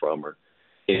comes from or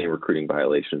any recruiting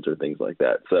violations or things like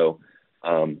that. So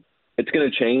it's going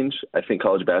to change. I think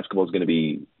college basketball is going to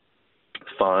be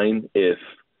fine if,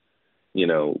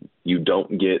 you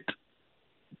don't get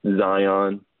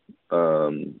Zion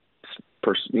per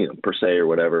se or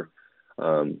whatever.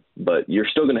 But you're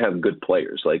still going to have good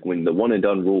players. Like when the one and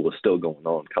done rule was still going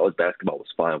on, college basketball was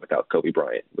fine without Kobe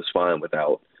Bryant, was fine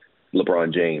without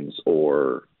LeBron James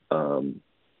or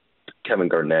Kevin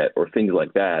Garnett or things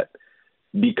like that,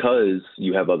 because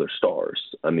you have other stars.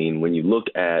 I mean, when you look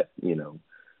at,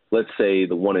 let's say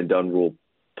the one and done rule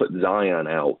put Zion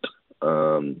out,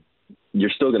 you're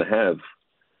still going to have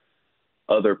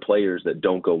other players that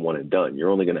don't go one and done. You're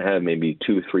only going to have maybe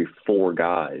 2, 3, 4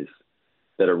 guys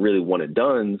that are really one and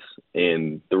dones,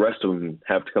 and the rest of them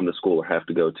have to come to school or have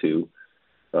to go to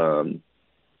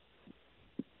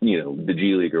the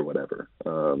G League or whatever.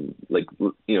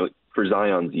 For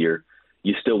Zion's year,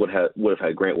 you still would have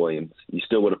had Grant Williams. You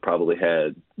still would have probably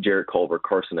had Jarrett Culver,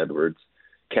 Carson Edwards,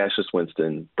 Cassius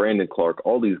Winston, Brandon Clark,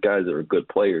 all these guys that are good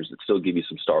players that still give you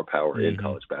some star power in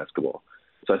college basketball.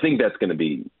 So I think that's going to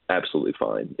be absolutely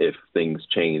fine if things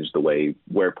change the way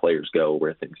where players go,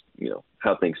 where things,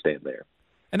 how things stand there.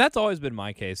 And that's always been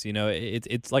my case.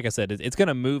 It's like I said, it's going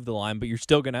to move the line, but you're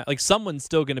still going to, someone's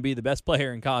still going to be the best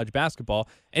player in college basketball,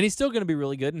 and he's still going to be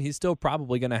really good, and he's still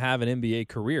probably going to have an NBA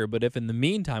career. But if in the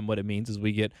meantime what it means is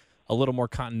we get a little more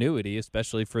continuity,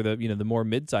 especially for the the more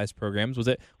mid-sized programs. Was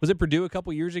it Purdue a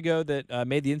couple years ago that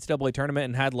made the NCAA tournament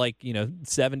and had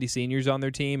 70 seniors on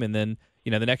their team, and then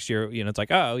the next year it's like,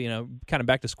 kind of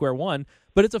back to square one.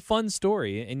 But it's a fun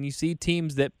story, and you see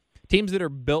teams that are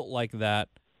built like that.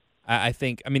 I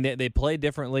think, they play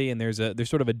differently, and there's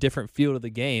sort of a different feel to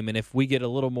the game. And if we get a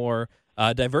little more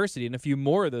diversity and a few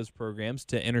more of those programs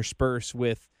to intersperse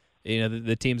with,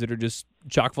 the teams that are just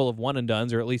chock full of one and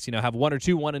dones, or at least have one or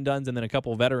two one and dones and then a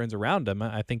couple of veterans around them,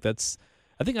 I think that's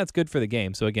good for the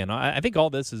game. So again, I think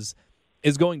all this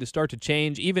is going to start to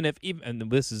change, even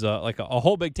and this is a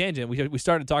whole big tangent. We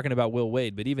started talking about Will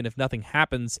Wade, but even if nothing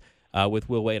happens with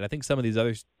Will Wade, I think some of these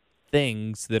other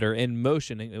things that are in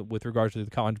motion with regards to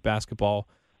the college basketball,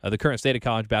 the current state of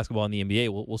college basketball in the NBA,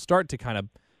 will start to kind of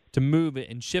to move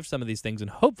and shift some of these things, and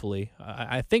hopefully,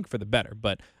 I think for the better.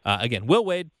 But again, Will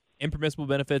Wade, impermissible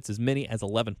benefits, as many as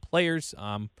 11 players.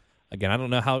 Again, I don't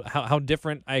know how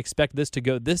different I expect this to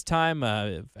go this time.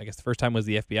 I guess the first time was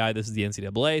the FBI. This is the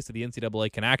NCAA, so the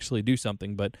NCAA can actually do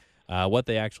something, but what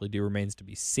they actually do remains to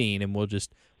be seen, and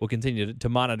we'll continue to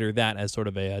monitor that as sort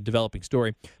of a developing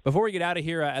story. Before we get out of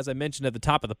here, as I mentioned at the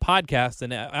top of the podcast,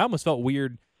 and I almost felt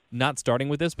weird not starting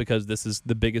with this because this is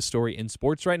the biggest story in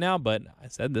sports right now, but I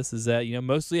said this is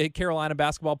mostly a Carolina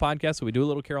basketball podcast, so we do a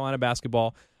little Carolina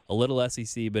basketball, a little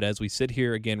SEC, but as we sit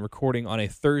here again recording on a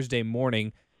Thursday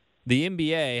morning, the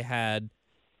NBA had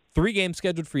 3 games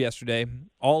scheduled for yesterday,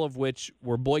 all of which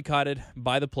were boycotted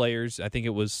by the players. I think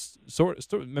it was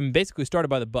basically started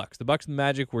by the Bucks. The Bucks and the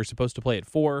Magic were supposed to play at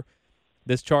 4.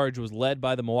 This charge was led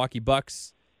by the Milwaukee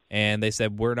Bucks, and they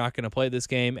said, we're not going to play this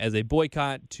game as a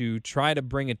boycott to try to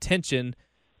bring attention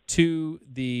to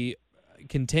the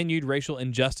continued racial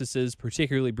injustices,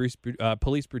 particularly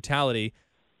police brutality,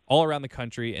 all around the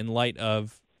country in light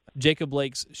of Jacob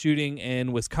Blake's shooting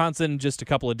in Wisconsin just a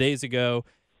couple of days ago.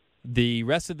 The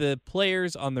rest of the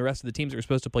players on the rest of the teams that were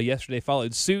supposed to play yesterday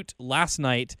followed suit. Last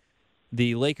night,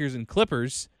 the Lakers and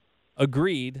Clippers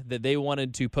agreed that they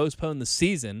wanted to postpone the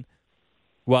season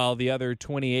while the other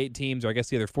 28 teams, or I guess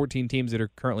the other 14 teams that are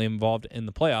currently involved in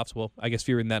the playoffs, well, I guess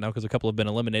fewer than that now because a couple have been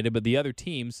eliminated, but the other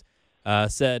teams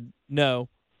said, no,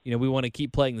 we want to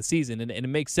keep playing the season. And it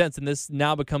makes sense, and this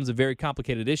now becomes a very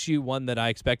complicated issue, one that I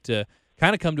expect to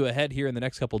kind of come to a head here in the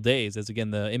next couple of days, as again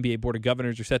the NBA Board of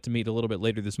Governors are set to meet a little bit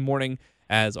later this morning,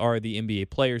 as are the NBA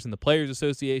players and the Players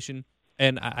Association.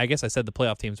 And I guess I said the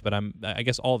playoff teams, but I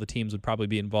guess all the teams would probably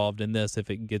be involved in this if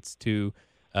it gets to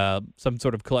some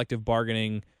sort of collective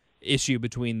bargaining issue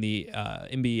between the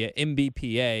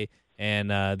NBPA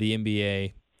and the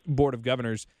NBA Board of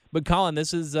Governors. But Colin,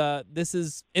 this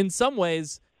is in some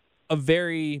ways a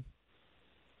very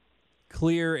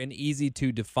clear and easy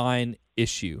to define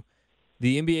issue.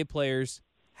 The NBA players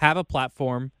have a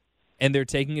platform, and they're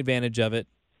taking advantage of it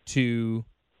to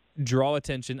draw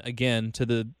attention, again, to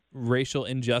the racial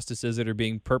injustices that are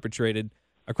being perpetrated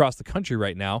across the country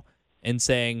right now, and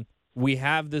saying, we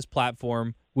have this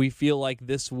platform, we feel like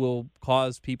this will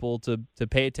cause people to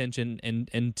pay attention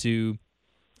and to,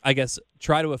 I guess,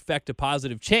 try to affect a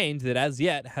positive change that as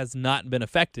yet has not been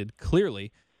affected,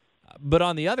 clearly. But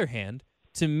on the other hand,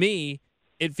 to me,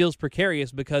 it feels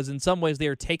precarious because in some ways they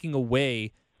are taking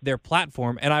away their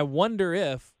platform. And I wonder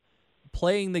if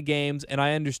playing the games, and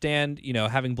I understand,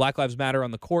 having Black Lives Matter on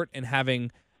the court and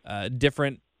having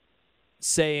different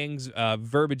sayings,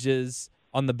 verbiages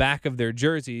on the back of their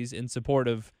jerseys in support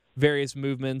of various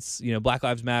movements, Black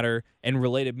Lives Matter and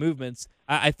related movements,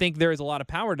 I think there is a lot of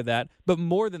power to that. But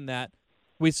more than that,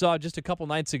 we saw just a couple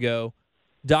nights ago,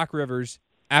 Doc Rivers,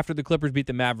 after the Clippers beat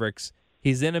the Mavericks,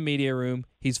 he's in a media room.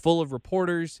 He's full of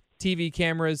reporters, TV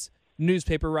cameras,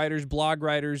 newspaper writers, blog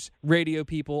writers, radio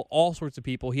people, all sorts of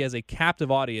people. He has a captive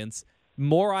audience,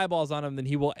 more eyeballs on him than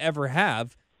he will ever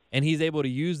have, and he's able to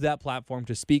use that platform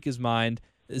to speak his mind.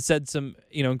 Said some,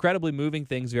 incredibly moving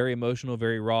things, very emotional,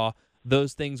 very raw.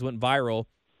 Those things went viral.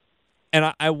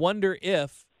 And I wonder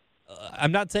if,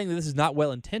 I'm not saying that this is not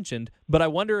well-intentioned, but I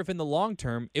wonder if in the long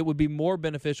term it would be more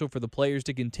beneficial for the players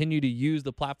to continue to use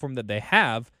the platform that they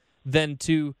have than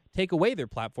to take away their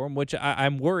platform, which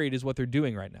I'm worried is what they're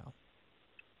doing right now.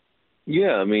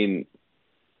 Yeah, I mean,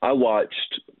 I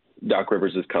watched Doc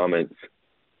Rivers' comments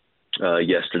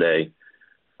yesterday.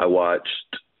 I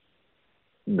watched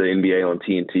the NBA on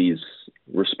TNT's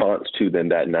response to them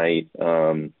that night.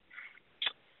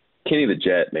 Kenny the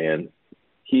Jet, man,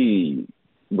 he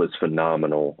was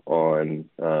phenomenal on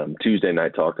Tuesday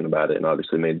night talking about it, and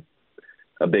obviously made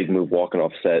a big move walking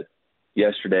off set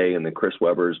yesterday. And then Chris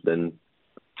Webber's been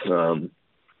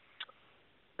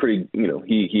pretty,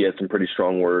 he had some pretty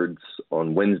strong words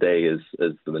on Wednesday as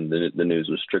the news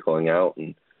was trickling out.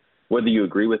 And whether you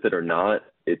agree with it or not,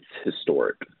 it's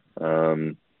historic.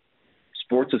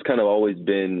 Sports has kind of always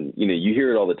been, you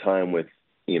hear it all the time with,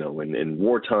 in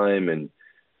wartime and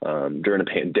during a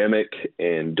pandemic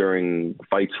and during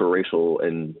fights for racial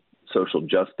and social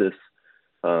justice.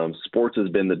 Sports has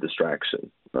been the distraction.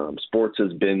 Sports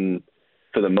has been,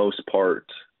 for the most part,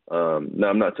 now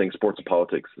I'm not saying sports and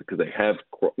politics because they have,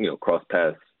 crossed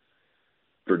paths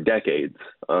for decades.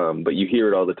 But you hear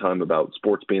it all the time about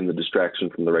sports being the distraction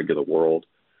from the regular world.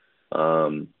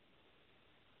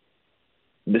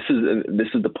 This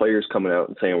is the players coming out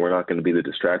and saying we're not going to be the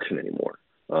distraction anymore.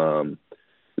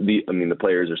 The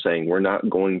players are saying we're not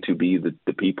going to be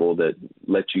the people that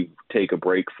let you take a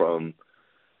break from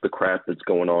the crap that's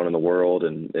going on in the world,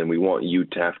 and we want you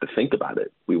to have to think about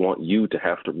it. We want you to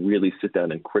have to really sit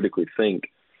down and critically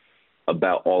think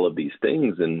about all of these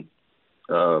things, and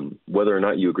whether or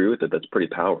not you agree with it, that's pretty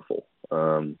powerful.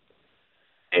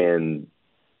 And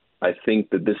I think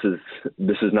that this is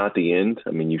not the end. I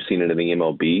mean, you've seen it in the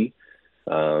MLB,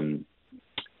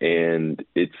 and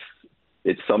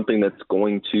it's something that's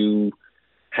going to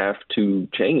have to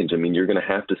change. I mean, you're going to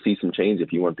have to see some change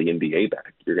if you want the NBA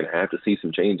back. You're going to have to see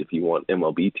some change if you want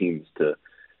MLB teams to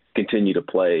continue to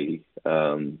play.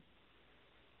 I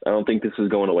don't think this is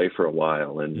going away for a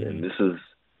while, and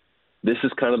this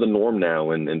is kind of the norm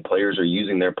now, and players are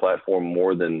using their platform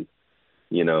more than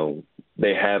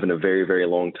they have in a very, very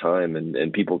long time.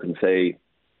 And people can say,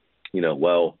 we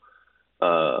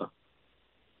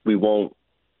won't,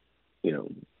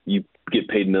 you get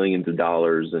paid millions of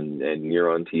dollars and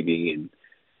you're on TV and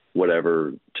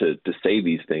whatever to say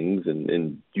these things.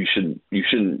 And you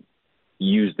shouldn't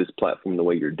use this platform the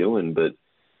way you're doing. But,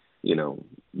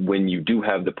 when you do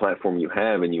have the platform you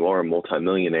have and you are a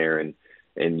multimillionaire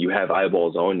and you have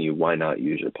eyeballs on you, why not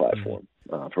use your platform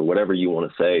for whatever you want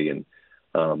to say? And,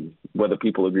 whether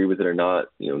people agree with it or not,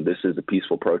 this is a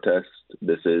peaceful protest.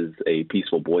 This is a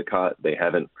peaceful boycott. They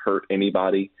haven't hurt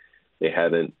anybody. They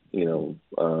haven't,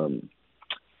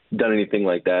 done anything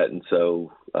like that. And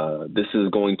so this is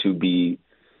going to be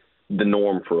the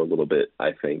norm for a little bit,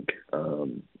 I think,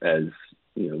 as,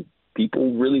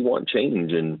 people really want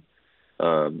change. And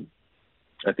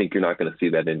I think you're not going to see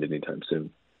that end anytime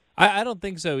soon. I don't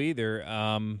think so either.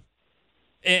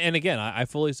 And again, I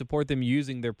fully support them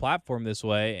using their platform this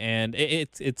way, and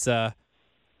it's I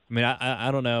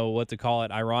don't know what to call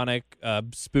it, ironic,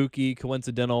 spooky,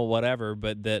 coincidental, whatever,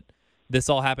 but that this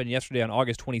all happened yesterday on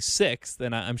August 26th,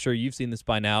 and I'm sure you've seen this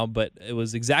by now, but it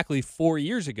was exactly 4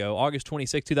 years ago, August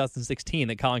 26, 2016,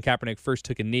 that Colin Kaepernick first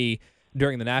took a knee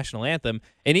during the national anthem,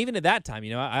 and even at that time,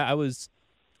 I was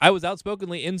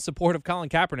outspokenly in support of Colin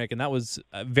Kaepernick, and that was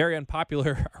very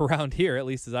unpopular around here, at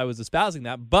least as I was espousing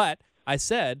that, but I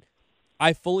said,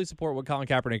 I fully support what Colin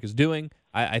Kaepernick is doing.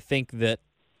 I think that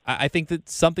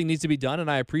something needs to be done,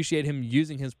 and I appreciate him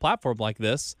using his platform like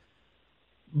this.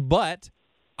 But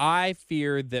I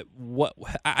fear that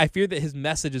his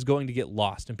message is going to get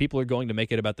lost, and people are going to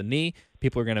make it about the knee.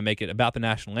 People are going to make it about the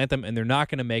national anthem, and they're not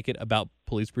going to make it about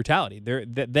police brutality.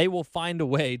 They will find a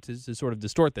way to sort of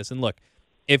distort this. And look,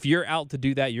 if you're out to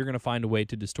do that, you're going to find a way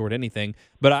to distort anything.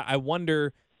 But I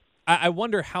wonder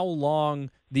how long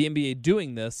the NBA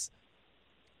doing this,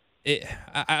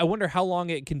 I wonder how long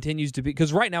it continues to be,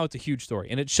 because right now it's a huge story,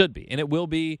 and it should be, and it will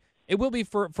be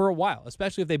for a while,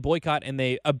 especially if they boycott and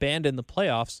they abandon the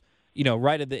playoffs,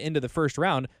 right at the end of the first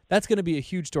round. That's going to be a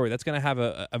huge story. That's going to have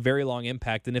a very long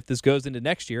impact. And if this goes into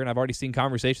next year, and I've already seen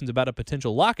conversations about a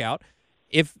potential lockout,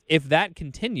 if that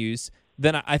continues,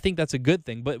 then I think that's a good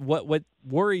thing. But what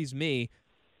worries me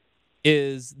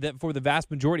is that for the vast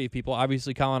majority of people,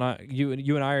 obviously, Colin, you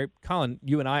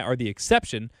and I are the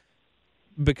exception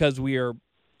because we are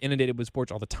inundated with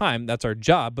sports all the time. That's our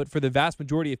job. But for the vast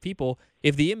majority of people,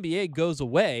 if the NBA goes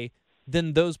away,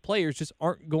 then those players just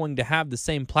aren't going to have the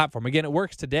same platform. Again, it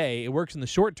works today. It works in the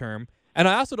short term. And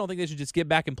I also don't think they should just get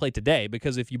back and play today,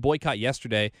 because if you boycott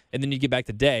yesterday and then you get back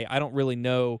today, I don't really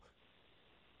know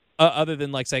other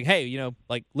than saying, hey,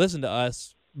 listen to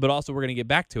us, but also we're going to get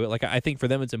back to it. I think for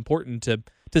them it's important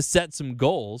to set some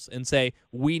goals and say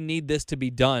we need this to be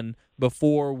done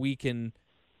before we can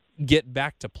get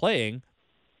back to playing.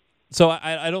 So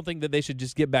I don't think that they should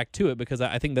just get back to it, because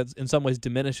I think that in some ways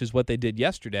diminishes what they did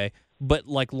yesterday. But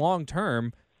like long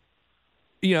term,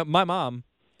 my mom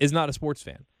is not a sports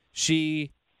fan.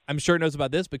 She, I'm sure, knows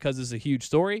about this because it's a huge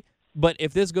story. But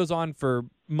if this goes on for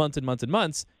months and months and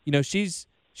months, she's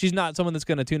not someone that's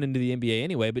going to tune into the NBA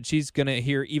anyway, but she's going to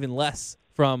hear even less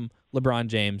from LeBron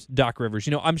James, Doc Rivers.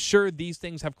 I'm sure these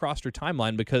things have crossed her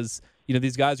timeline because,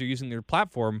 these guys are using their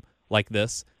platform like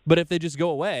this. But if they just go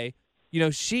away,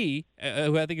 she,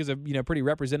 who I think is a pretty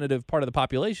representative part of the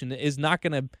population, is not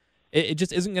going to. It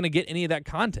just isn't going to get any of that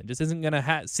content. Just isn't going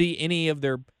to see any of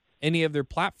their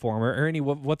platform or any of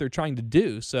what they're trying to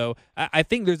do. So I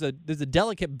think there's a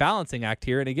delicate balancing act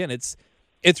here. And again,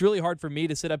 it's really hard for me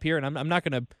to sit up here, and I'm not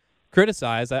going to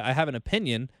criticize. I have an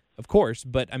opinion, of course,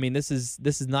 but I mean this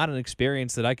is not an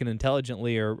experience that I can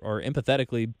intelligently or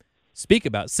empathetically speak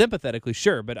about. Sympathetically,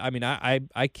 sure, but I mean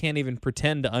I can't even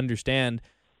pretend to understand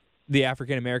the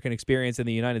African American experience in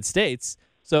the United States.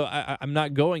 So I'm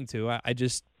not going to.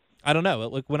 I don't know.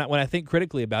 Look, when I think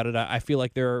critically about it, I feel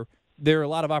like there are a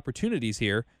lot of opportunities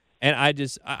here, and I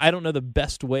don't know the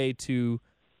best way to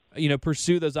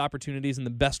pursue those opportunities and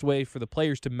the best way for the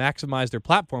players to maximize their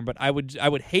platform. But I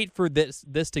would hate for this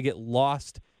to get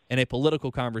lost in a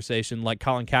political conversation like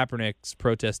Colin Kaepernick's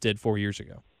protest did 4 years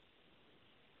ago.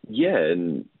 Yeah,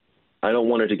 and I don't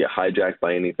want it to get hijacked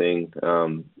by anything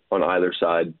on either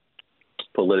side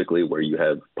politically, where you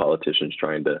have politicians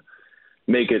trying to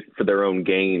make it for their own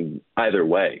gain either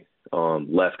way.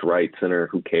 Left, right, center,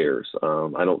 who cares?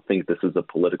 I don't think this is a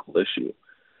political issue.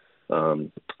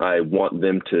 I want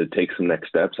them to take some next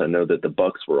steps. I know that the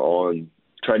Bucks were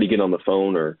tried to get on the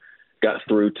phone or got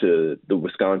through to the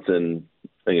Wisconsin,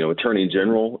 attorney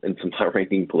general and some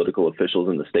high-ranking political officials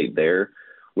in the state there,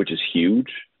 which is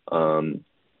huge, to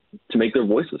make their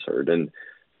voices heard. And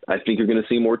I think you're going to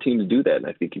see more teams do that. And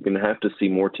I think you're going to have to see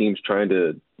more teams trying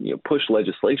to, push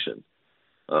legislation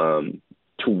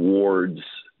towards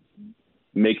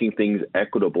making things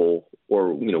equitable,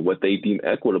 or, what they deem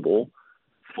equitable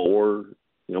for,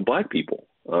 Black people.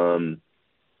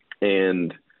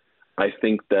 And I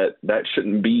think that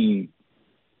shouldn't be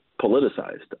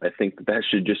politicized. I think that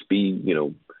should just be,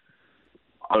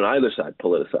 on either side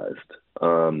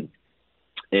politicized.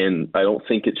 And I don't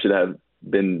think it should have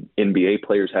been NBA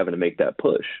players having to make that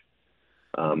push.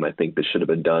 I think this should have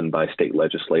been done by state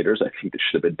legislators. I think this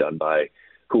should have been done by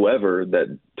whoever,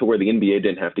 to where the NBA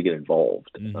didn't have to get involved.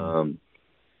 Mm-hmm.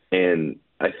 And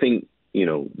I think,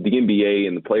 the NBA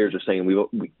and the players are saying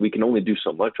we can only do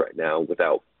so much right now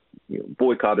without,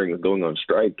 boycotting and going on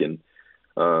strike. And,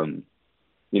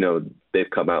 they've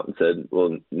come out and said,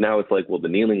 well, now it's like, well, the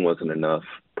kneeling wasn't enough.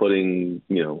 Putting,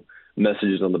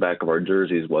 messages on the back of our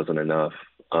jerseys wasn't enough.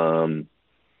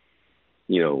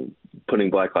 Putting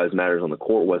Black Lives Matters on the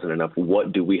court wasn't enough.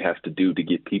 What do we have to do to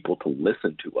get people to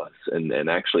listen to us and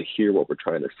actually hear what we're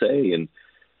trying to say? And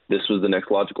this was the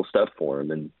next logical step for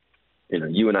them. And,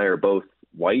 you and I are both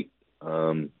white.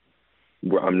 I'm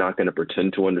not going to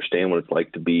pretend to understand what it's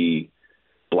like to be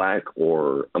Black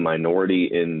or a minority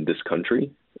in this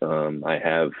country. I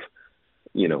have,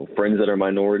 friends that are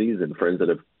minorities and friends that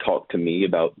have talked to me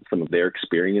about some of their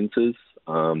experiences.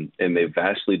 And they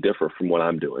vastly differ from what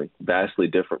I'm doing, vastly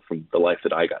different from the life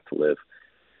that I got to live.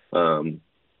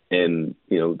 And,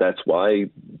 that's why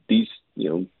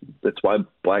that's why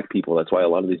Black people, that's why a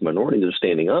lot of these minorities are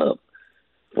standing up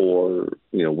for,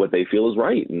 what they feel is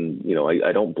right. And,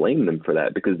 I don't blame them for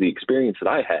that, because the experience that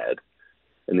I had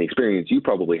and the experience you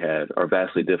probably had are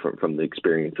vastly different from the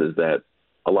experiences that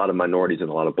a lot of minorities and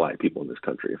a lot of Black people in this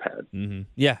country have had. Mm-hmm.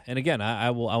 Yeah, and again,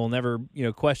 I will never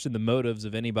question the motives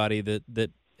of anybody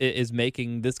that is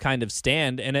making this kind of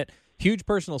stand, and at huge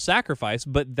personal sacrifice.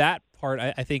 But that part,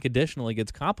 I think, additionally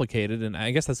gets complicated, and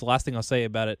I guess that's the last thing I'll say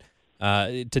about it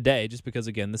today. Just because,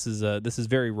 again, this is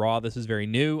very raw, this is very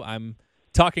new. I'm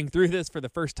talking through this for the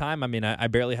first time. I mean, I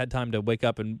barely had time to wake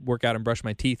up and work out and brush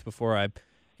my teeth before I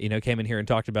came in here and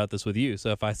talked about this with you. So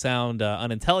if I sound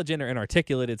unintelligent or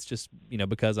inarticulate, it's just,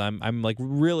 because I'm like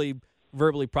really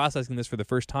verbally processing this for the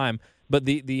first time. But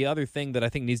the other thing that I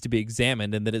think needs to be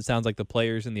examined, and that it sounds like the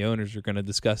players and the owners are going to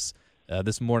discuss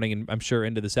this morning, and I'm sure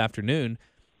into this afternoon,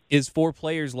 is for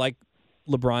players like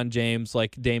LeBron James,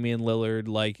 like Damian Lillard,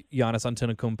 like Giannis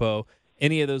Antetokounmpo,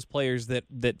 any of those players that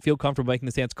feel comfortable making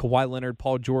the stance, Kawhi Leonard,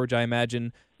 Paul George, I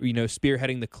imagine,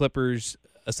 spearheading the Clippers,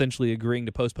 essentially agreeing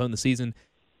to postpone the season.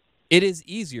 It is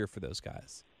easier for those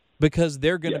guys because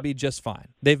they're going to be just fine.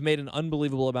 They've made an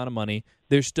unbelievable amount of money.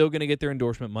 They're still going to get their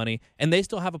endorsement money, and they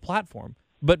still have a platform.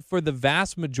 But for the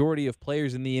vast majority of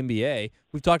players in the NBA,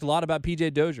 we've talked a lot about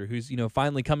PJ Dozier, who's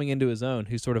finally coming into his own,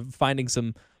 who's sort of finding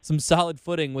some solid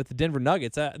footing with the Denver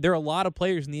Nuggets. There are a lot of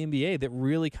players in the NBA that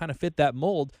really kind of fit that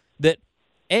mold that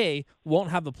A,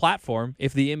 won't have the platform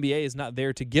if the NBA is not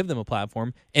there to give them a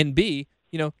platform, and B,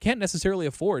 can't necessarily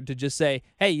afford to just say,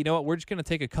 hey, you know what, we're just going to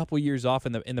take a couple years off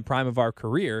in the prime of our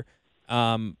career.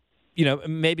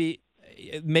 Maybe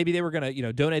they were going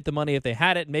to, donate the money if they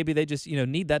had it. Maybe they just,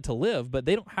 need that to live, but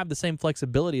they don't have the same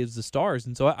flexibility as the stars.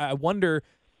 And so I wonder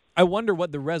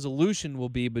what the resolution will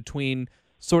be between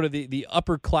sort of the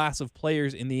upper class of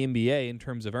players in the NBA in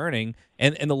terms of earning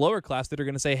and the lower class that are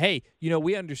going to say, hey,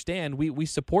 we understand, we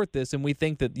support this, and we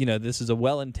think that, this is a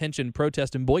well-intentioned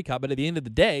protest and boycott, but at the end of the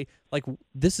day, like,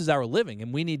 this is our living,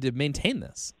 and we need to maintain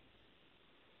this.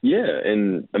 Yeah,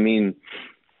 and, I mean,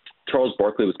 Charles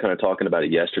Barkley was kind of talking about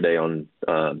it yesterday on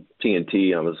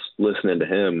TNT. I was listening to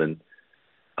him, and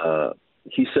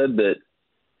he said that,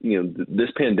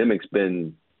 this pandemic's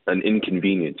been an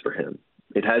inconvenience for him.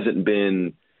 It hasn't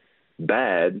been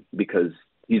bad because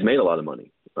he's made a lot of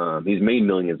money. He's made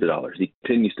millions of dollars. He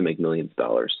continues to make millions of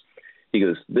dollars. He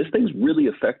goes, this thing's really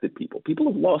affected people.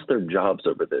 People have lost their jobs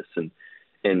over this. And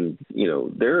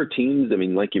there are teams, I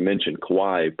mean, like you mentioned,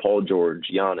 Kawhi, Paul George,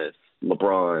 Giannis,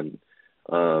 LeBron,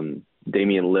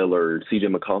 Damian Lillard,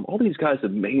 CJ McCollum, all these guys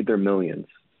have made their millions,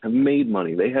 have made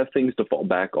money. They have things to fall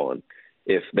back on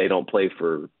if they don't play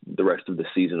for the rest of the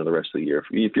season or the rest of the year.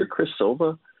 If you're Chris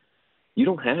Silva, you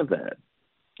don't have that.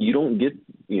 You don't get,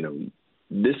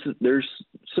 there's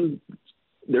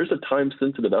a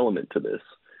time-sensitive element to this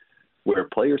where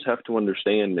players have to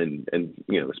understand and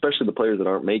especially the players that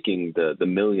aren't making the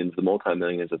millions, the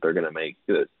multi-millions that they're going to make,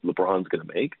 that LeBron's going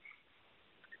to make,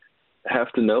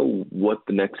 have to know what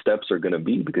the next steps are going to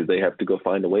be because they have to go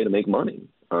find a way to make money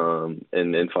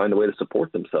and find a way to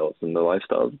support themselves and the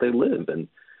lifestyles that they live. And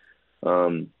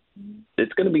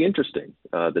it's going to be interesting.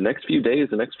 The next few days,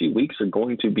 the next few weeks are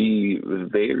going to be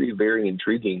very, very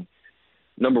intriguing.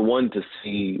 Number one, to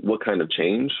see what kind of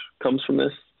change comes from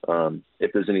this.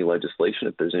 If there's any legislation,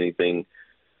 if there's anything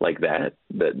like that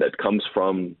comes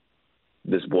from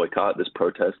this boycott, this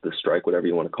protest, this strike, whatever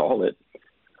you want to call it.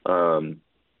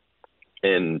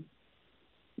 And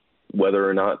whether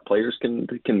or not players can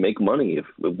make money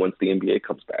once the NBA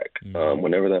comes back,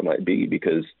 whenever that might be,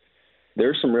 because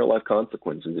there's some real life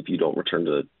consequences if you don't return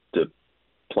to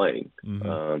playing.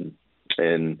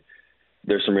 And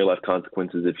there's some real life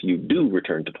consequences if you do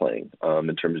return to playing,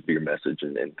 in terms of your message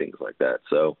and things like that.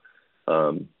 So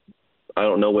I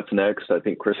don't know what's next. I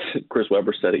think Chris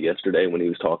Webber said it yesterday when he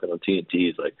was talking on TNT.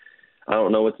 He's like, I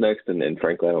don't know what's next, and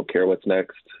frankly, I don't care what's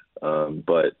next.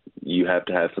 But you have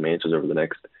to have some answers over the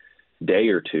next day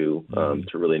or two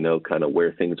to really know kind of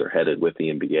where things are headed with the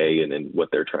NBA and what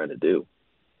they're trying to do.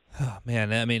 Oh,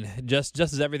 man, I mean, just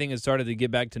as everything has started to get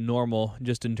back to normal,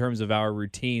 just in terms of our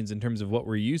routines, in terms of what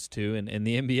we're used to, and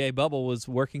the NBA bubble was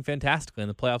working fantastically, and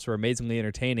the playoffs were amazingly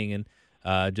entertaining.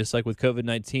 And just like with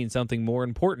COVID-19, something more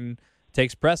important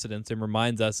takes precedence and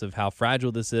reminds us of how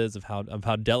fragile this is, of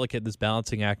how delicate this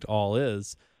balancing act all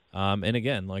is. And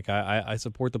again, like I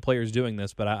support the players doing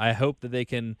this, but I hope that they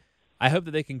can. I hope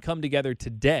that they can come together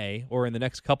today or in the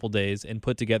next couple days and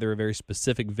put together a very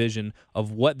specific vision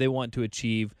of what they want to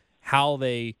achieve, how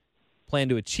they plan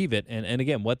to achieve it, and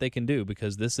again, what they can do,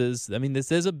 because this is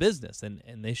a business,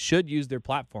 and they should use their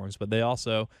platforms, but they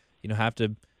also, have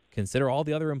to consider all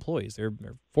the other employees. There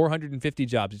are 450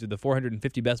 jobs. These are the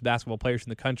 450 best basketball players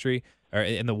in the country, or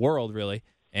in the world, really,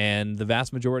 and the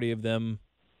vast majority of them,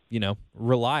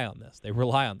 rely on this. They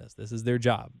rely on this. This is their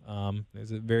job.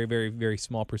 There's a very, very, very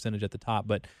small percentage at the top.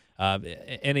 But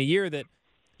in a year that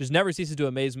just never ceases to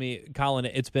amaze me, Colin,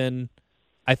 it's been,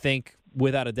 I think,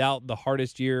 without a doubt, the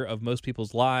hardest year of most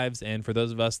people's lives. And for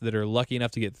those of us that are lucky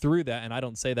enough to get through that, and I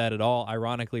don't say that at all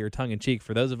ironically or tongue-in-cheek,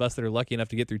 for those of us that are lucky enough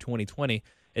to get through 2020,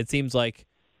 it seems like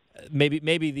maybe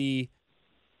the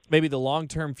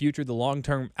long-term future, the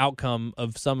long-term outcome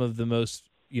of some of the most,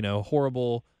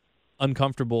 horrible,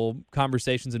 uncomfortable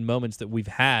conversations and moments that we've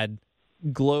had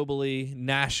globally,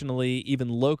 nationally, even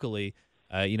locally.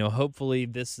 Hopefully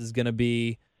this is going to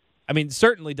be,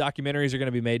 certainly documentaries are going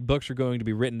to be made, books are going to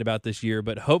be written about this year,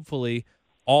 but hopefully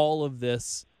all of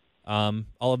this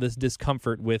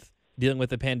discomfort with dealing with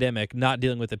the pandemic, not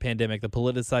dealing with the pandemic, the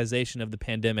politicization of the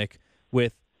pandemic,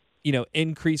 with,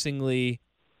 increasingly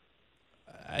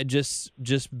just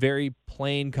very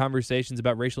plain conversations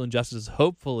about racial injustices.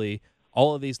 Hopefully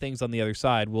all of these things on the other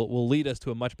side will lead us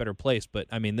to a much better place. But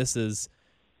this is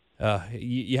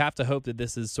you have to hope that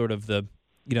this is sort of the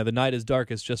night is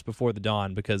darkest just before the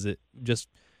dawn, because it just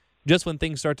when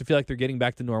things start to feel like they're getting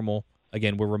back to normal,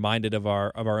 again, we're reminded of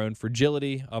our own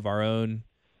fragility, of our own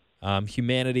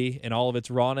humanity and all of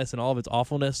its rawness and all of its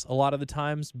awfulness a lot of the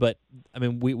times. But, I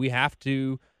mean, we have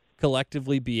to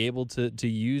collectively be able to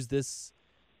use this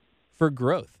for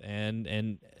growth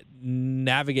and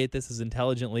navigate this as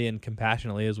intelligently and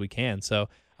compassionately as we can. So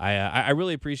I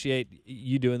really appreciate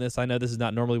you doing this. I know this is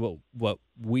not normally what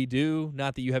we do.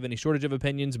 Not that you have any shortage of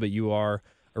opinions, but you are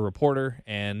a reporter,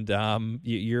 and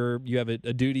you have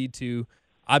a duty to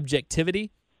objectivity.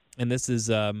 And this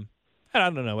is I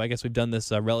don't know. I guess we've done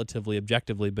this relatively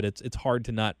objectively, but it's hard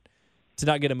to not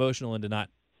get emotional and to not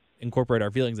incorporate our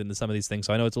feelings into some of these things.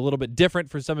 So I know it's a little bit different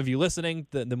for some of you listening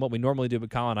than what we normally do. But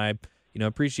Colin, I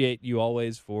appreciate you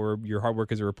always for your hard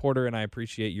work as a reporter, and I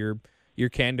appreciate your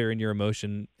candor and your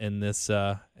emotion in this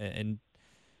and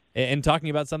talking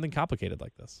about something complicated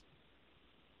like this.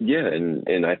 Yeah,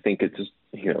 and I think it's just,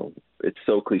 it's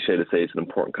so cliche to say it's an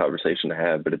important conversation to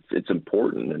have, but it's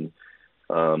important,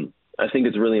 and I think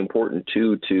it's really important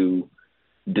too to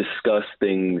discuss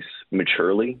things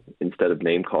maturely instead of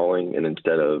name calling and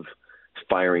instead of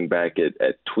firing back at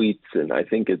tweets. And I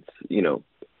think it's,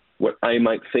 what I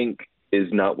might think is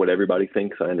not what everybody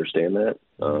thinks. I understand that.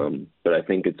 But I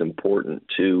think it's important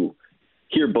to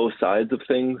hear both sides of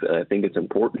things. And I think it's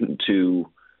important to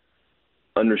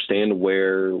understand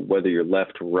whether you're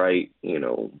left, right,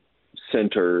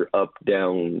 center, up,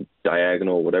 down,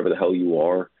 diagonal, whatever the hell you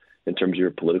are in terms of your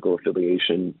political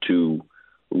affiliation, to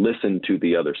listen to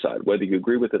the other side, whether you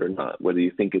agree with it or not, whether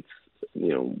you think it's,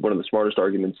 one of the smartest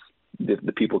arguments that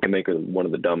the people can make or one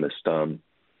of the dumbest.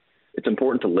 It's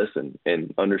important to listen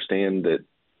and understand that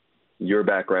your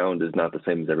background is not the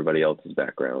same as everybody else's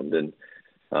background. And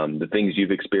the things you've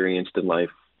experienced in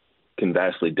life can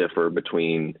vastly differ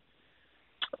between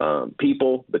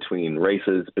people, between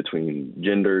races, between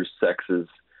genders, sexes.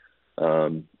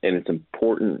 And it's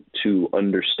important to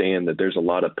understand that there's a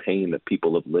lot of pain that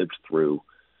people have lived through,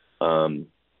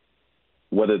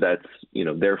 whether that's,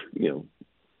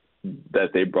 that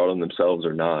they brought on themselves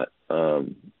or not.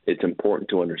 It's important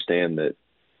to understand that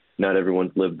not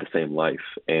everyone's lived the same life.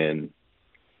 And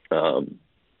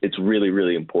it's really,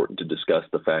 really important to discuss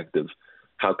the fact of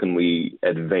how can we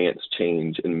advance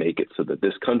change and make it so that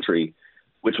this country,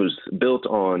 which was built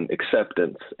on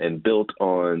acceptance and built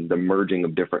on the merging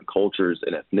of different cultures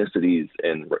and ethnicities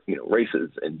and, races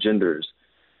and genders,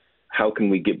 how can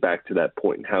we get back to that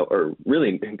point?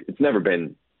 Really, it's never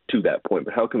been to that point,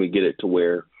 but how can we get it to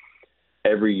where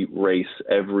every race,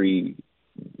 every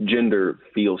gender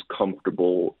feels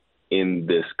comfortable in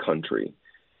this country?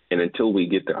 And until we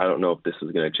get there, I don't know if this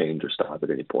is going to change or stop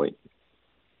at any point.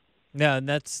 Yeah, and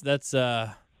that's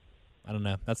I don't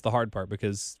know. That's the hard part,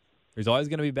 because there's always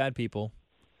going to be bad people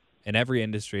in every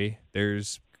industry.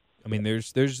 There's going to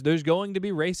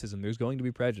be racism. There's going to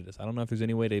be prejudice. I don't know if there's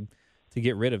any way to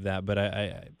get rid of that, but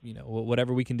I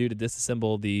whatever we can do to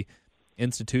disassemble the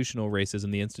institutional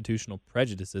racism, the institutional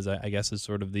prejudices, I guess is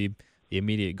sort of the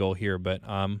immediate goal here. But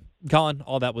Colin,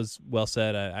 all that was well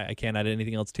said. I can't add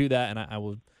anything else to that,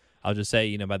 and I'll just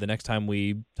say, by the next time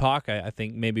we talk, I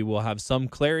think maybe we'll have some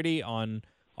clarity on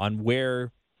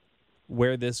where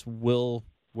this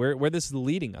is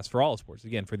leading us for all sports.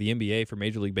 Again, for the NBA, for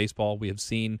Major League Baseball, we have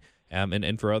seen,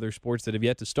 and for other sports that have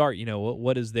yet to start,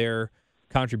 what is their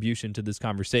contribution to this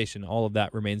conversation? All of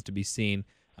that remains to be seen.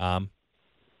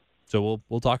 So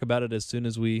we'll talk about it as soon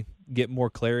as we get more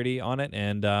clarity on it,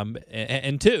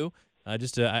 and two,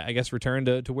 just to, I guess,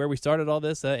 return to where we started all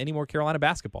this. Any more Carolina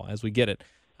basketball as we get it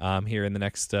here in the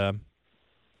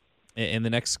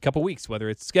next couple weeks, whether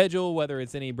it's schedule, whether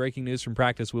it's any breaking news from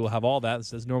practice, we will have all that.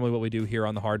 This is normally what we do here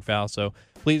on the Hard Foul. So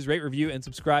please rate, review, and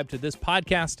subscribe to this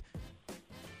podcast.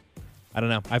 I don't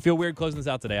know. I feel weird closing this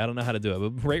out today. I don't know how to do it.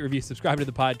 But rate, review, subscribe to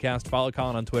the podcast. Follow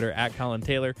Colin on Twitter @Colin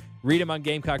Taylor. Read him on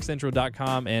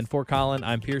GamecockCentral.com. And for Colin,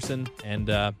 I'm Pearson. And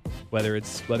whether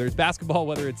it's basketball,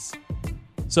 whether it's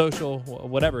social,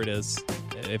 whatever it is,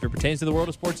 if it pertains to the world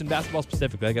of sports and basketball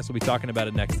specifically, I guess we'll be talking about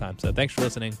it next time. So thanks for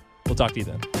listening. We'll talk to you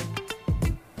then.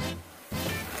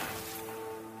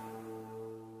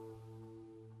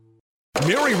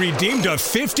 Mary redeemed a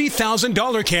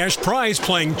 $50,000 cash prize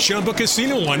playing Chumba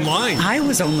Casino online. I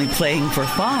was only playing for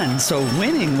fun, so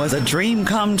winning was a dream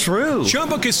come true.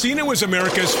 Chumba Casino is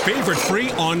America's favorite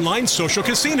free online social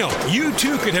casino. You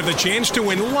too could have the chance to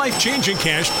win life-changing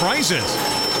cash prizes.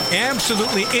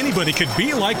 Absolutely anybody could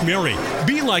be like Mary.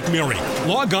 Be like Mary.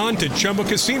 Log on to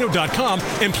ChumbaCasino.com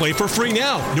and play for free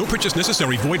now. No purchase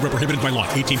necessary. Void where prohibited by law.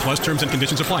 18 plus terms and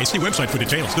conditions apply. See website for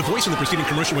details. The voice in the preceding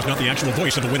commercial was not the actual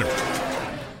voice of the winner.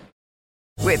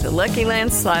 With the Lucky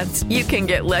Land Slots, you can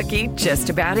get lucky just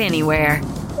about anywhere.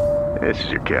 This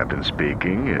is your captain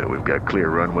speaking. We've got clear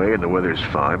runway and the weather's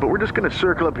fine, but we're just going to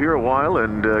circle up here a while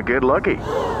and get lucky.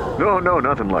 No,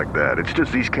 nothing like that. It's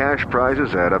just these cash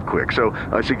prizes add up quick. So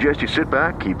I suggest you sit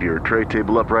back, keep your tray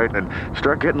table upright, and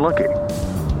start getting lucky.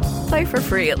 Play for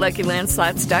free at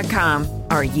LuckyLandSlots.com.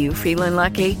 Are you feeling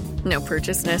lucky? No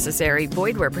purchase necessary.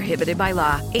 Void where prohibited by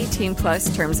law.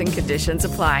 18+ terms and conditions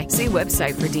apply. See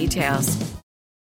website for details.